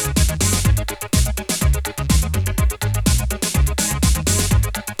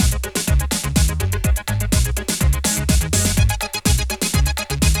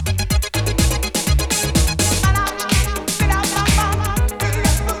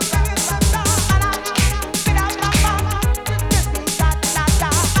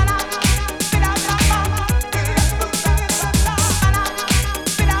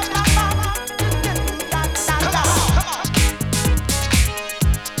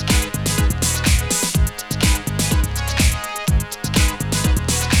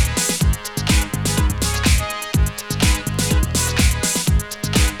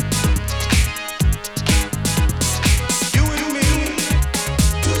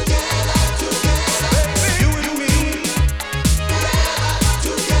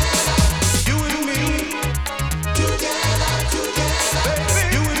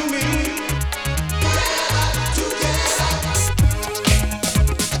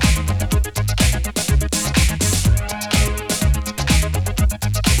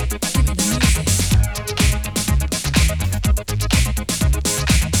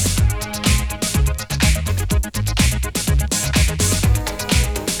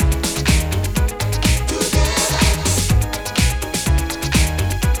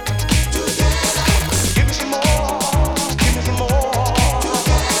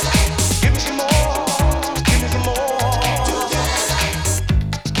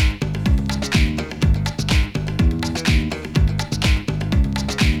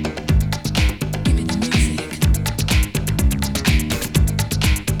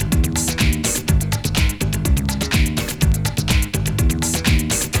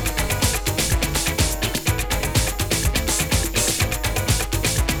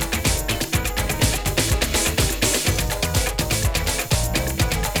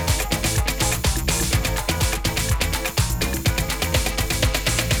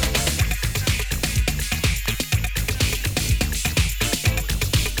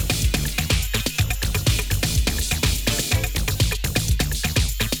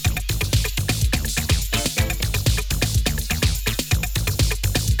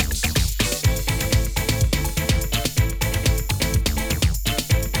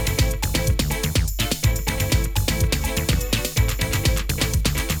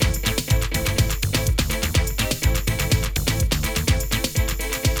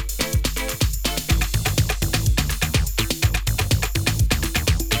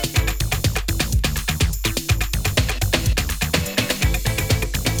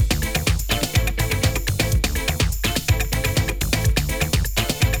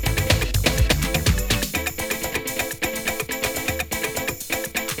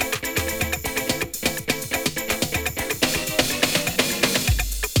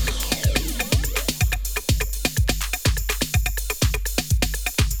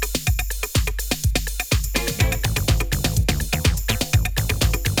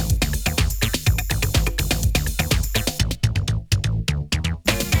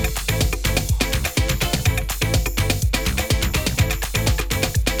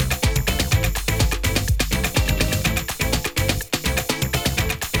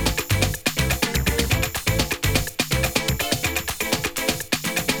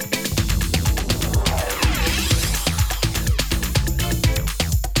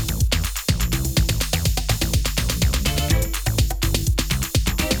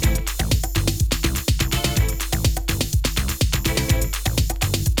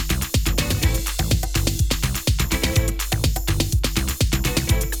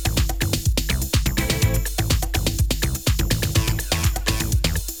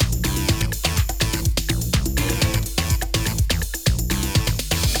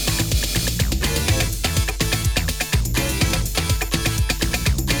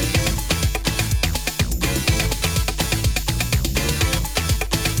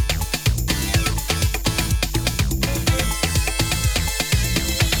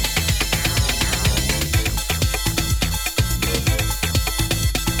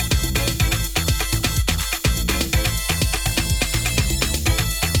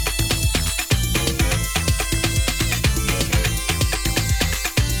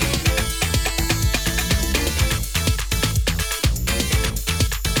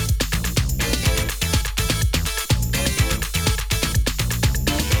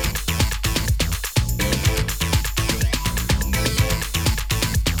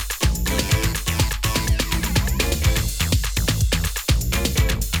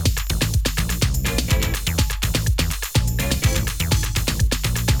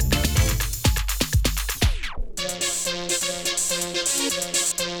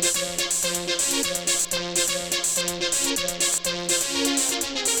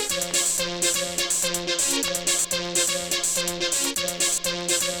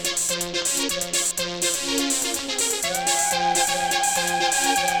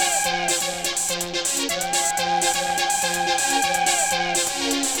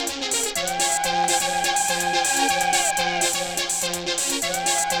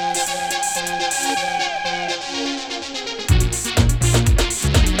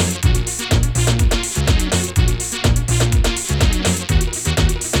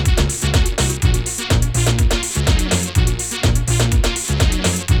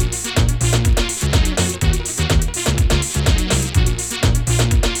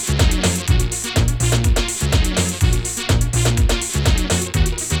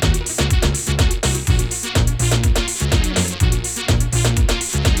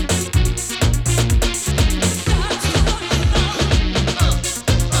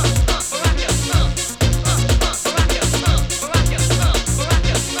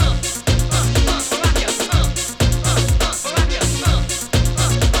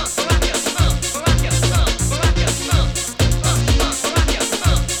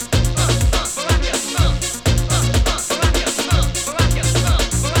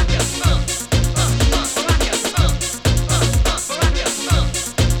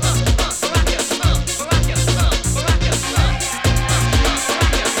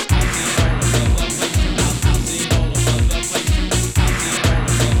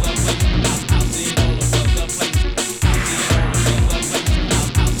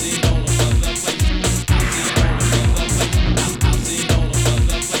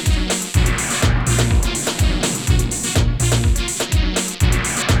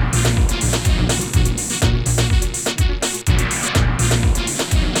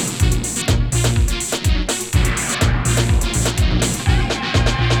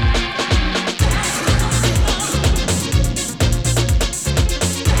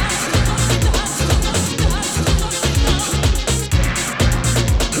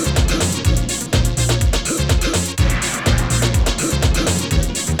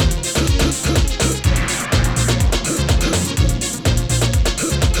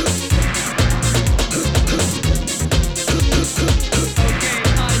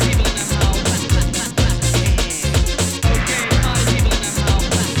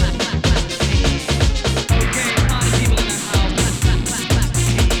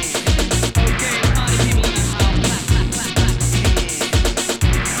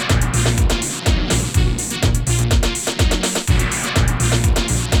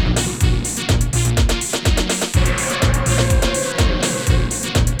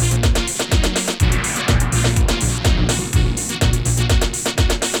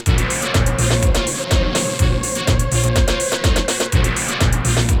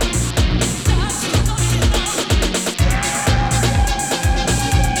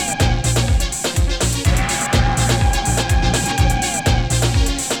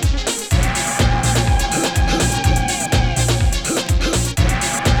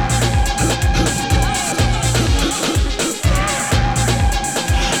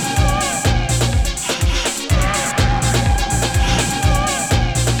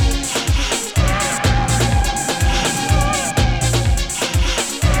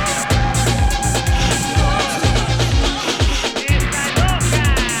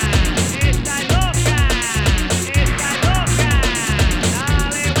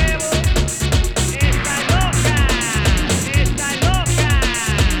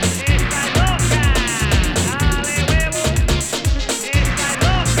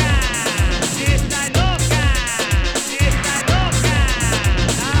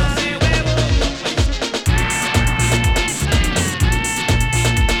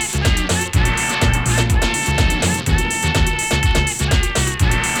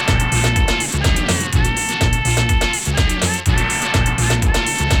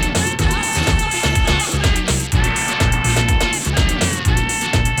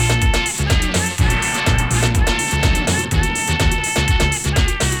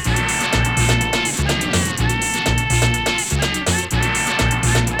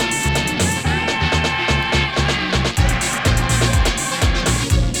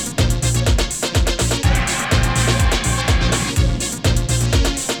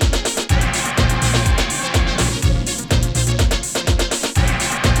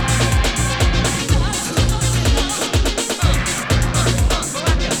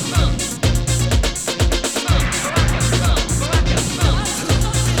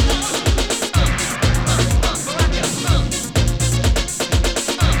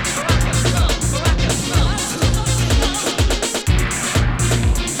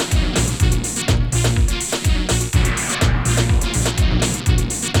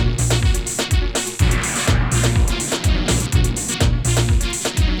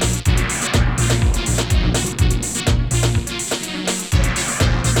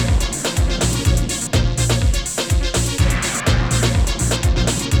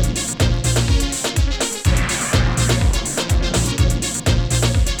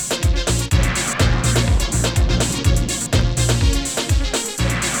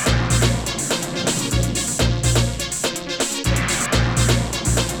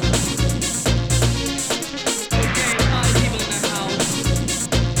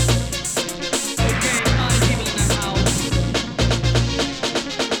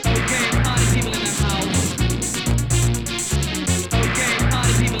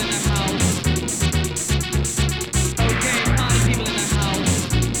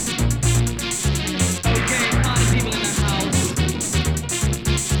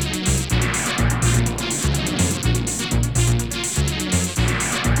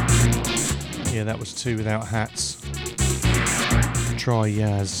 that was Two Without Hats. Try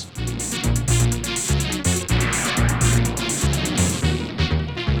Yaz.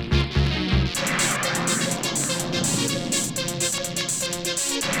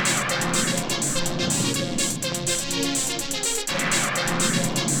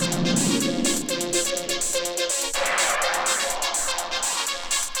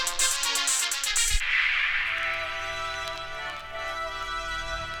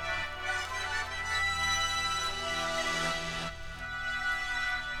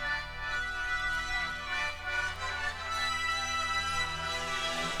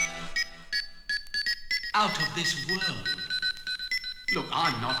 Out of this world. Look,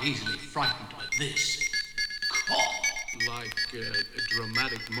 I'm not easily frightened by this. Like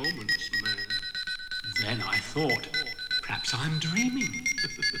dramatic moments, man. Then I thought, perhaps I'm dreaming.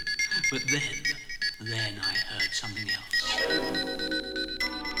 But then I heard something else.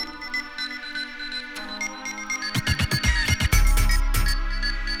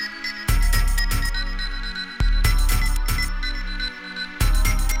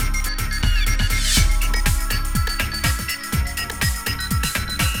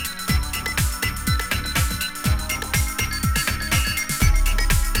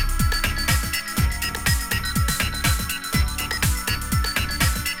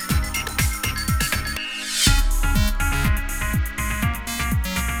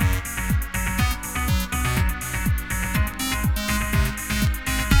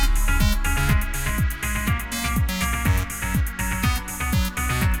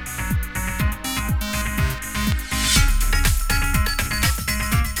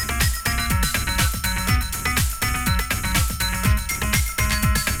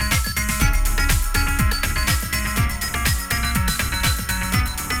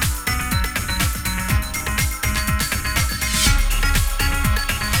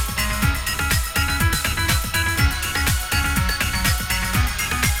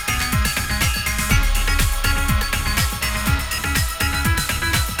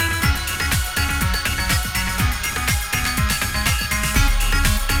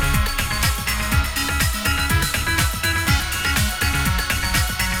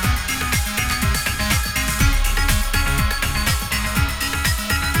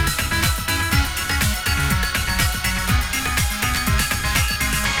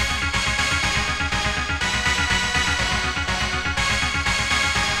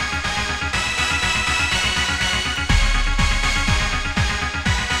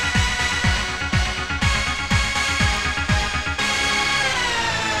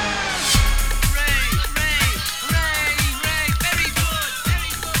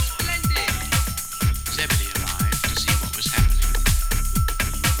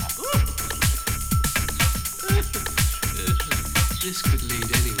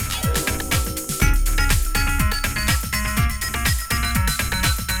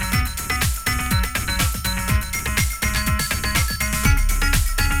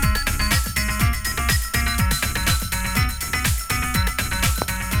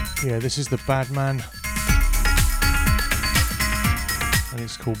 Yeah, this is the Badman, and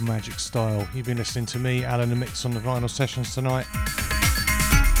it's called Magic Style. You've been listening to me, Alan the Mix, on the vinyl sessions tonight.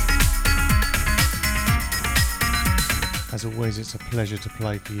 As always, it's a pleasure to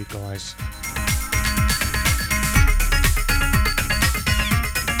play for you guys.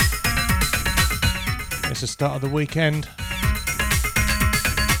 It's the start of the weekend.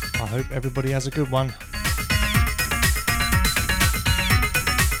 I hope everybody has a good one.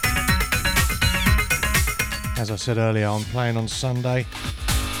 As I said earlier, I'm playing on Sunday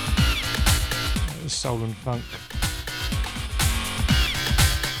at the Soul and Funk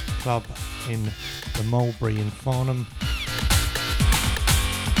Club in the Mulberry in Farnham.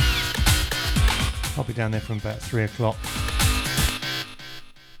 I'll be down there from about 3 o'clock.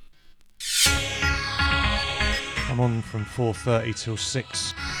 I'm on from 4:30 till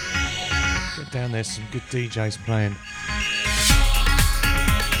 6. Get down there, some good DJs playing.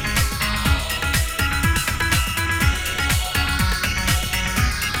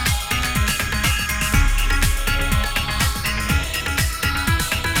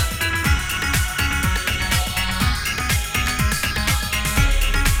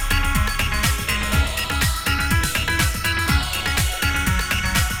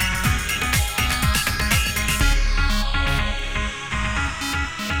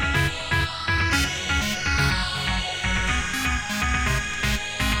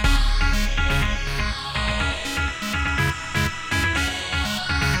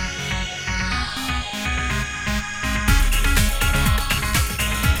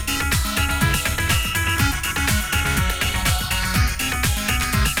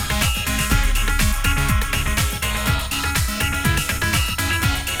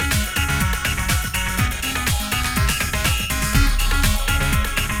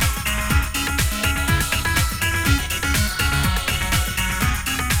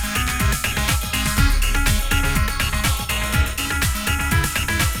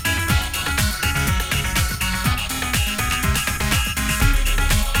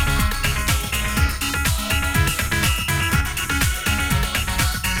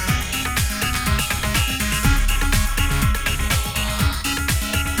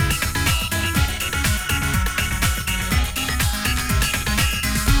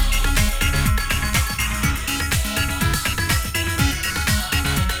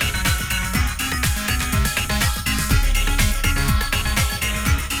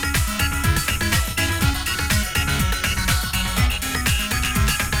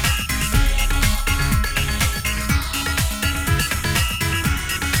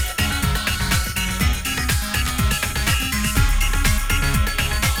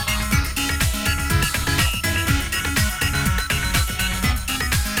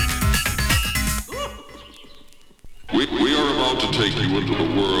 take you into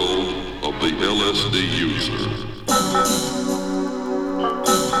the world of the LSD user.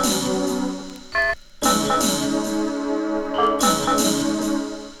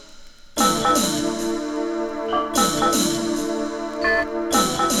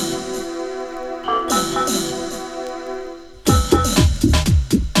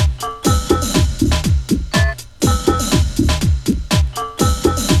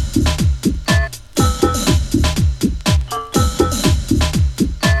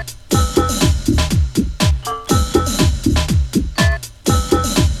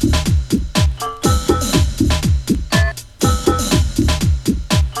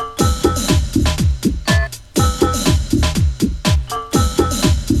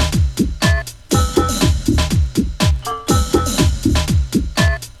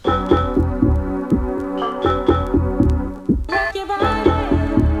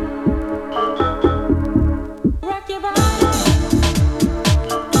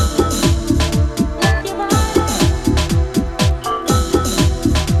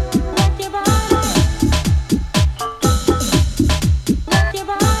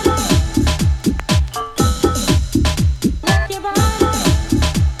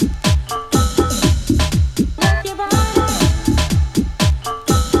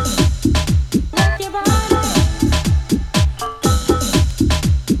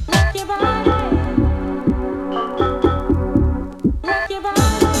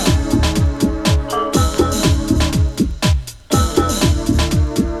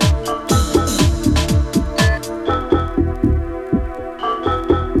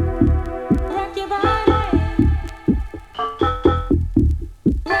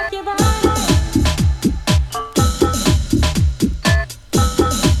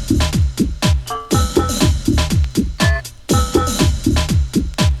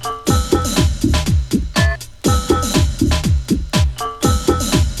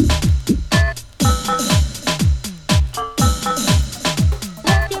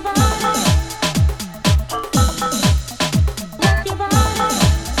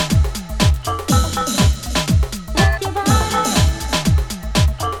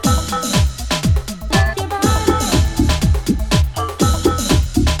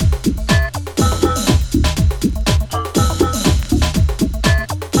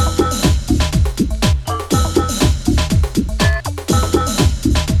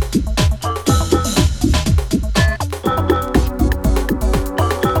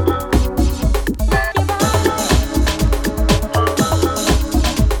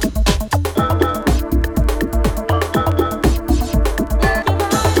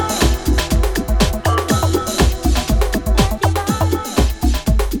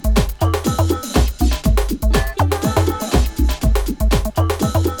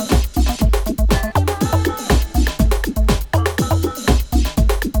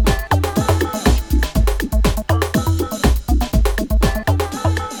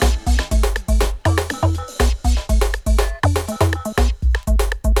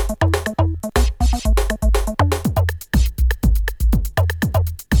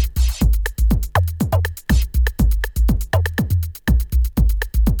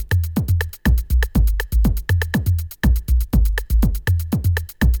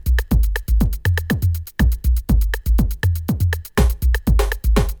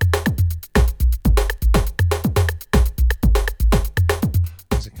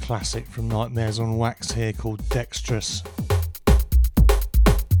 Classic from Nightmares on Wax here called Dexterous.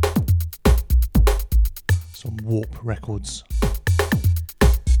 It's on Warp Records.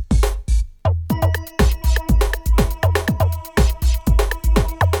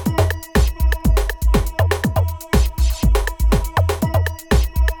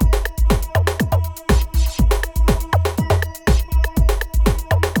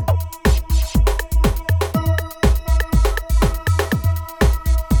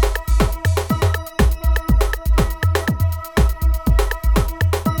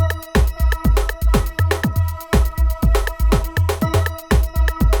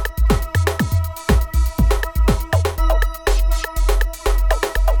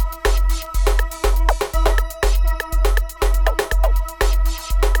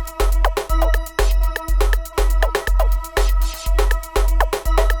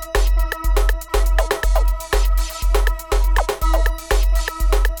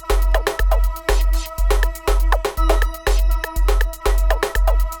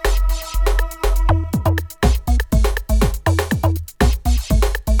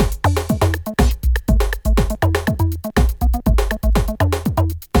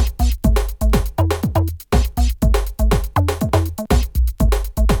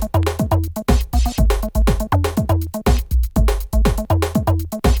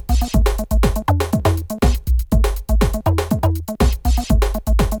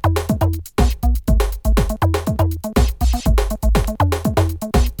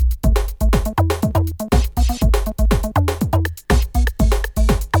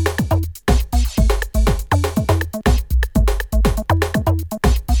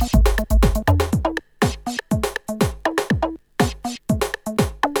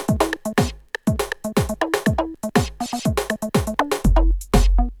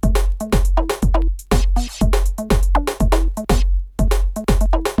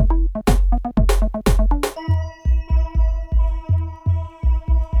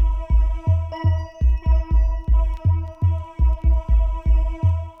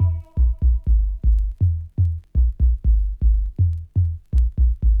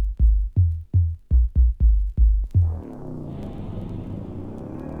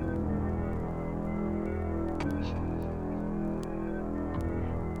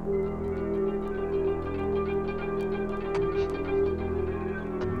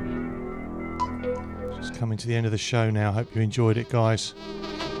 coming to the end of the show now. Hope you enjoyed it, guys.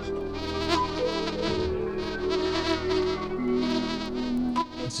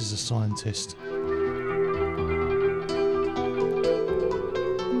 This is a scientist.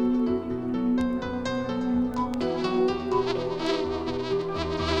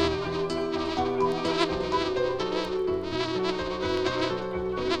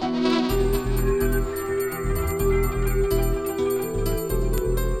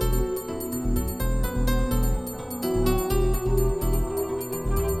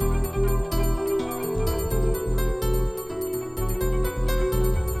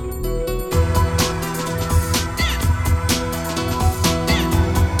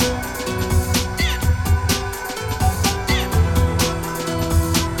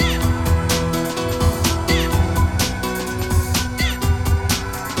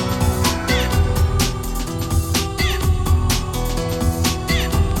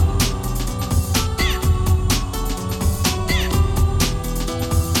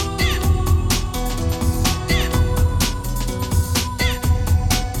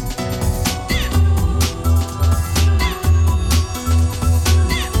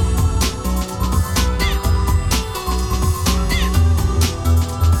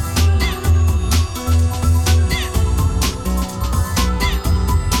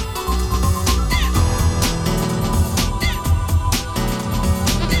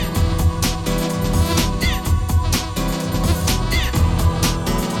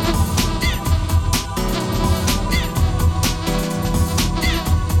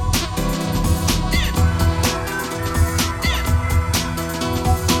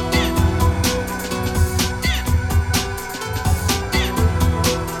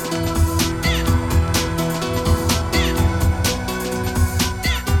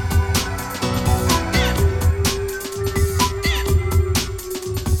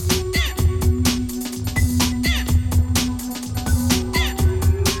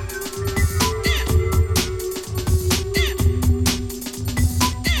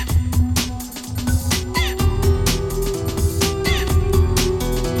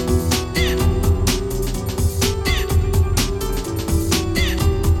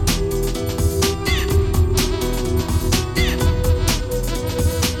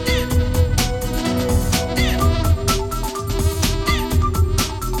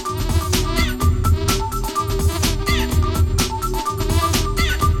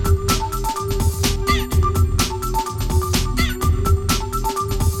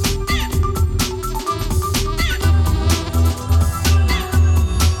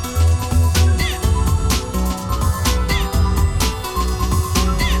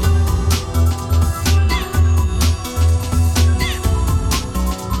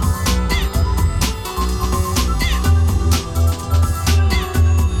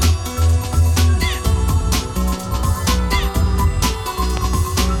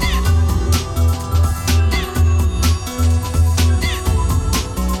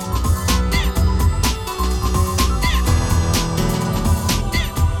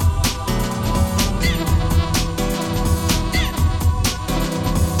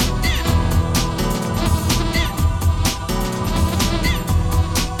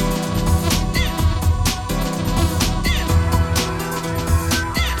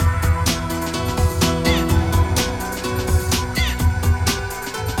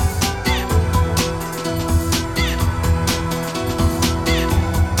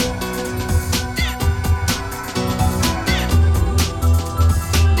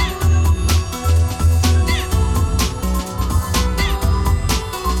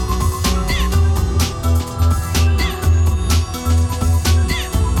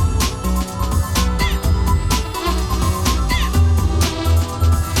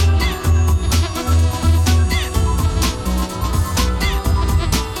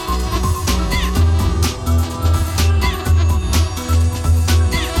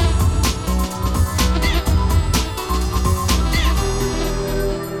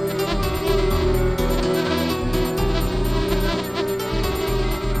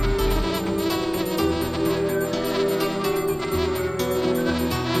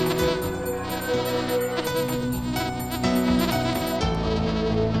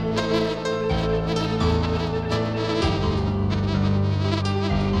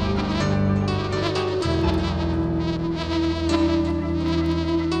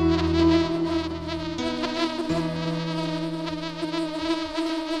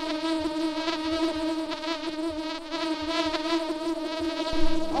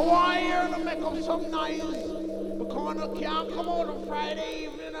 some noise. Because you can't come out on Friday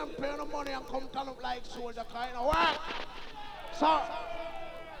evening and pay no money and come turn up like soldier kind of work. So,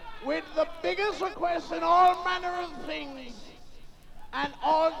 with the biggest request in all manner of things and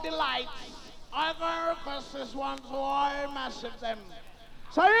all delights. I'm going to request this one to all massive them.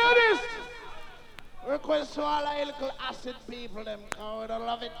 So hear this. Request to all the little acid people them. Oh, I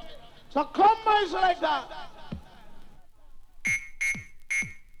love it. So come boys like that.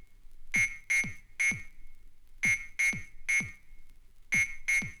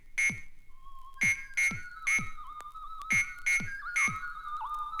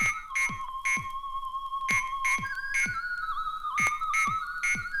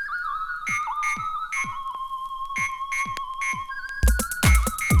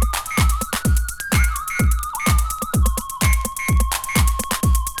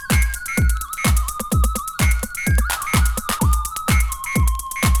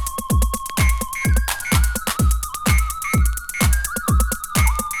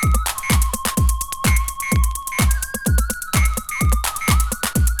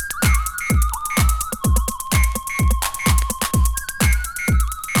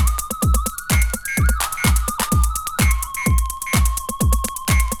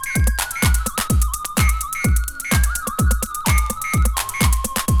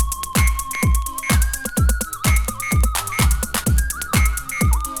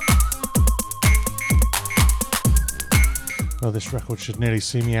 Well, this record should nearly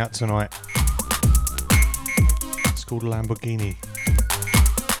see me out tonight. It's called Lamborghini.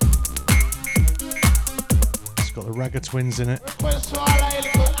 It's got the Ragga Twins in it. Request to all the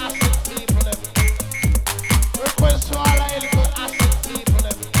little acid people them. Request to all the little acid people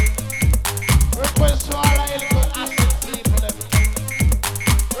them. Request to all the little acid people them. Request to all the little acid people them.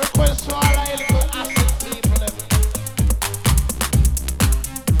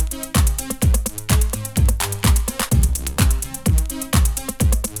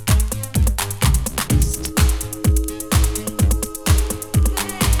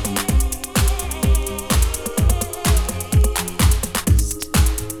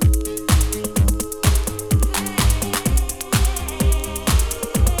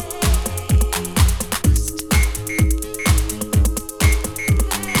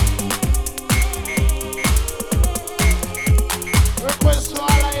 Request to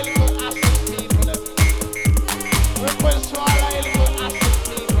all the little acid people them. Request to all the little acid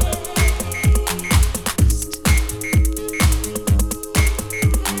people them.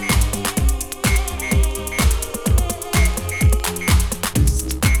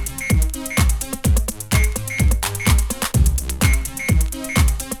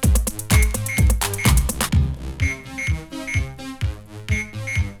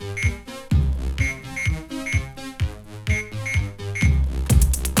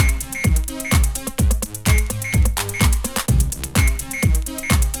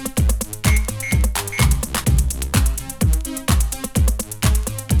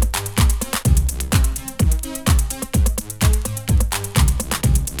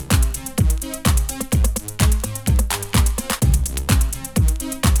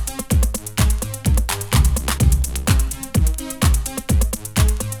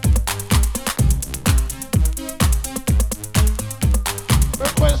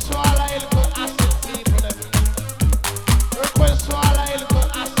 Request to all the little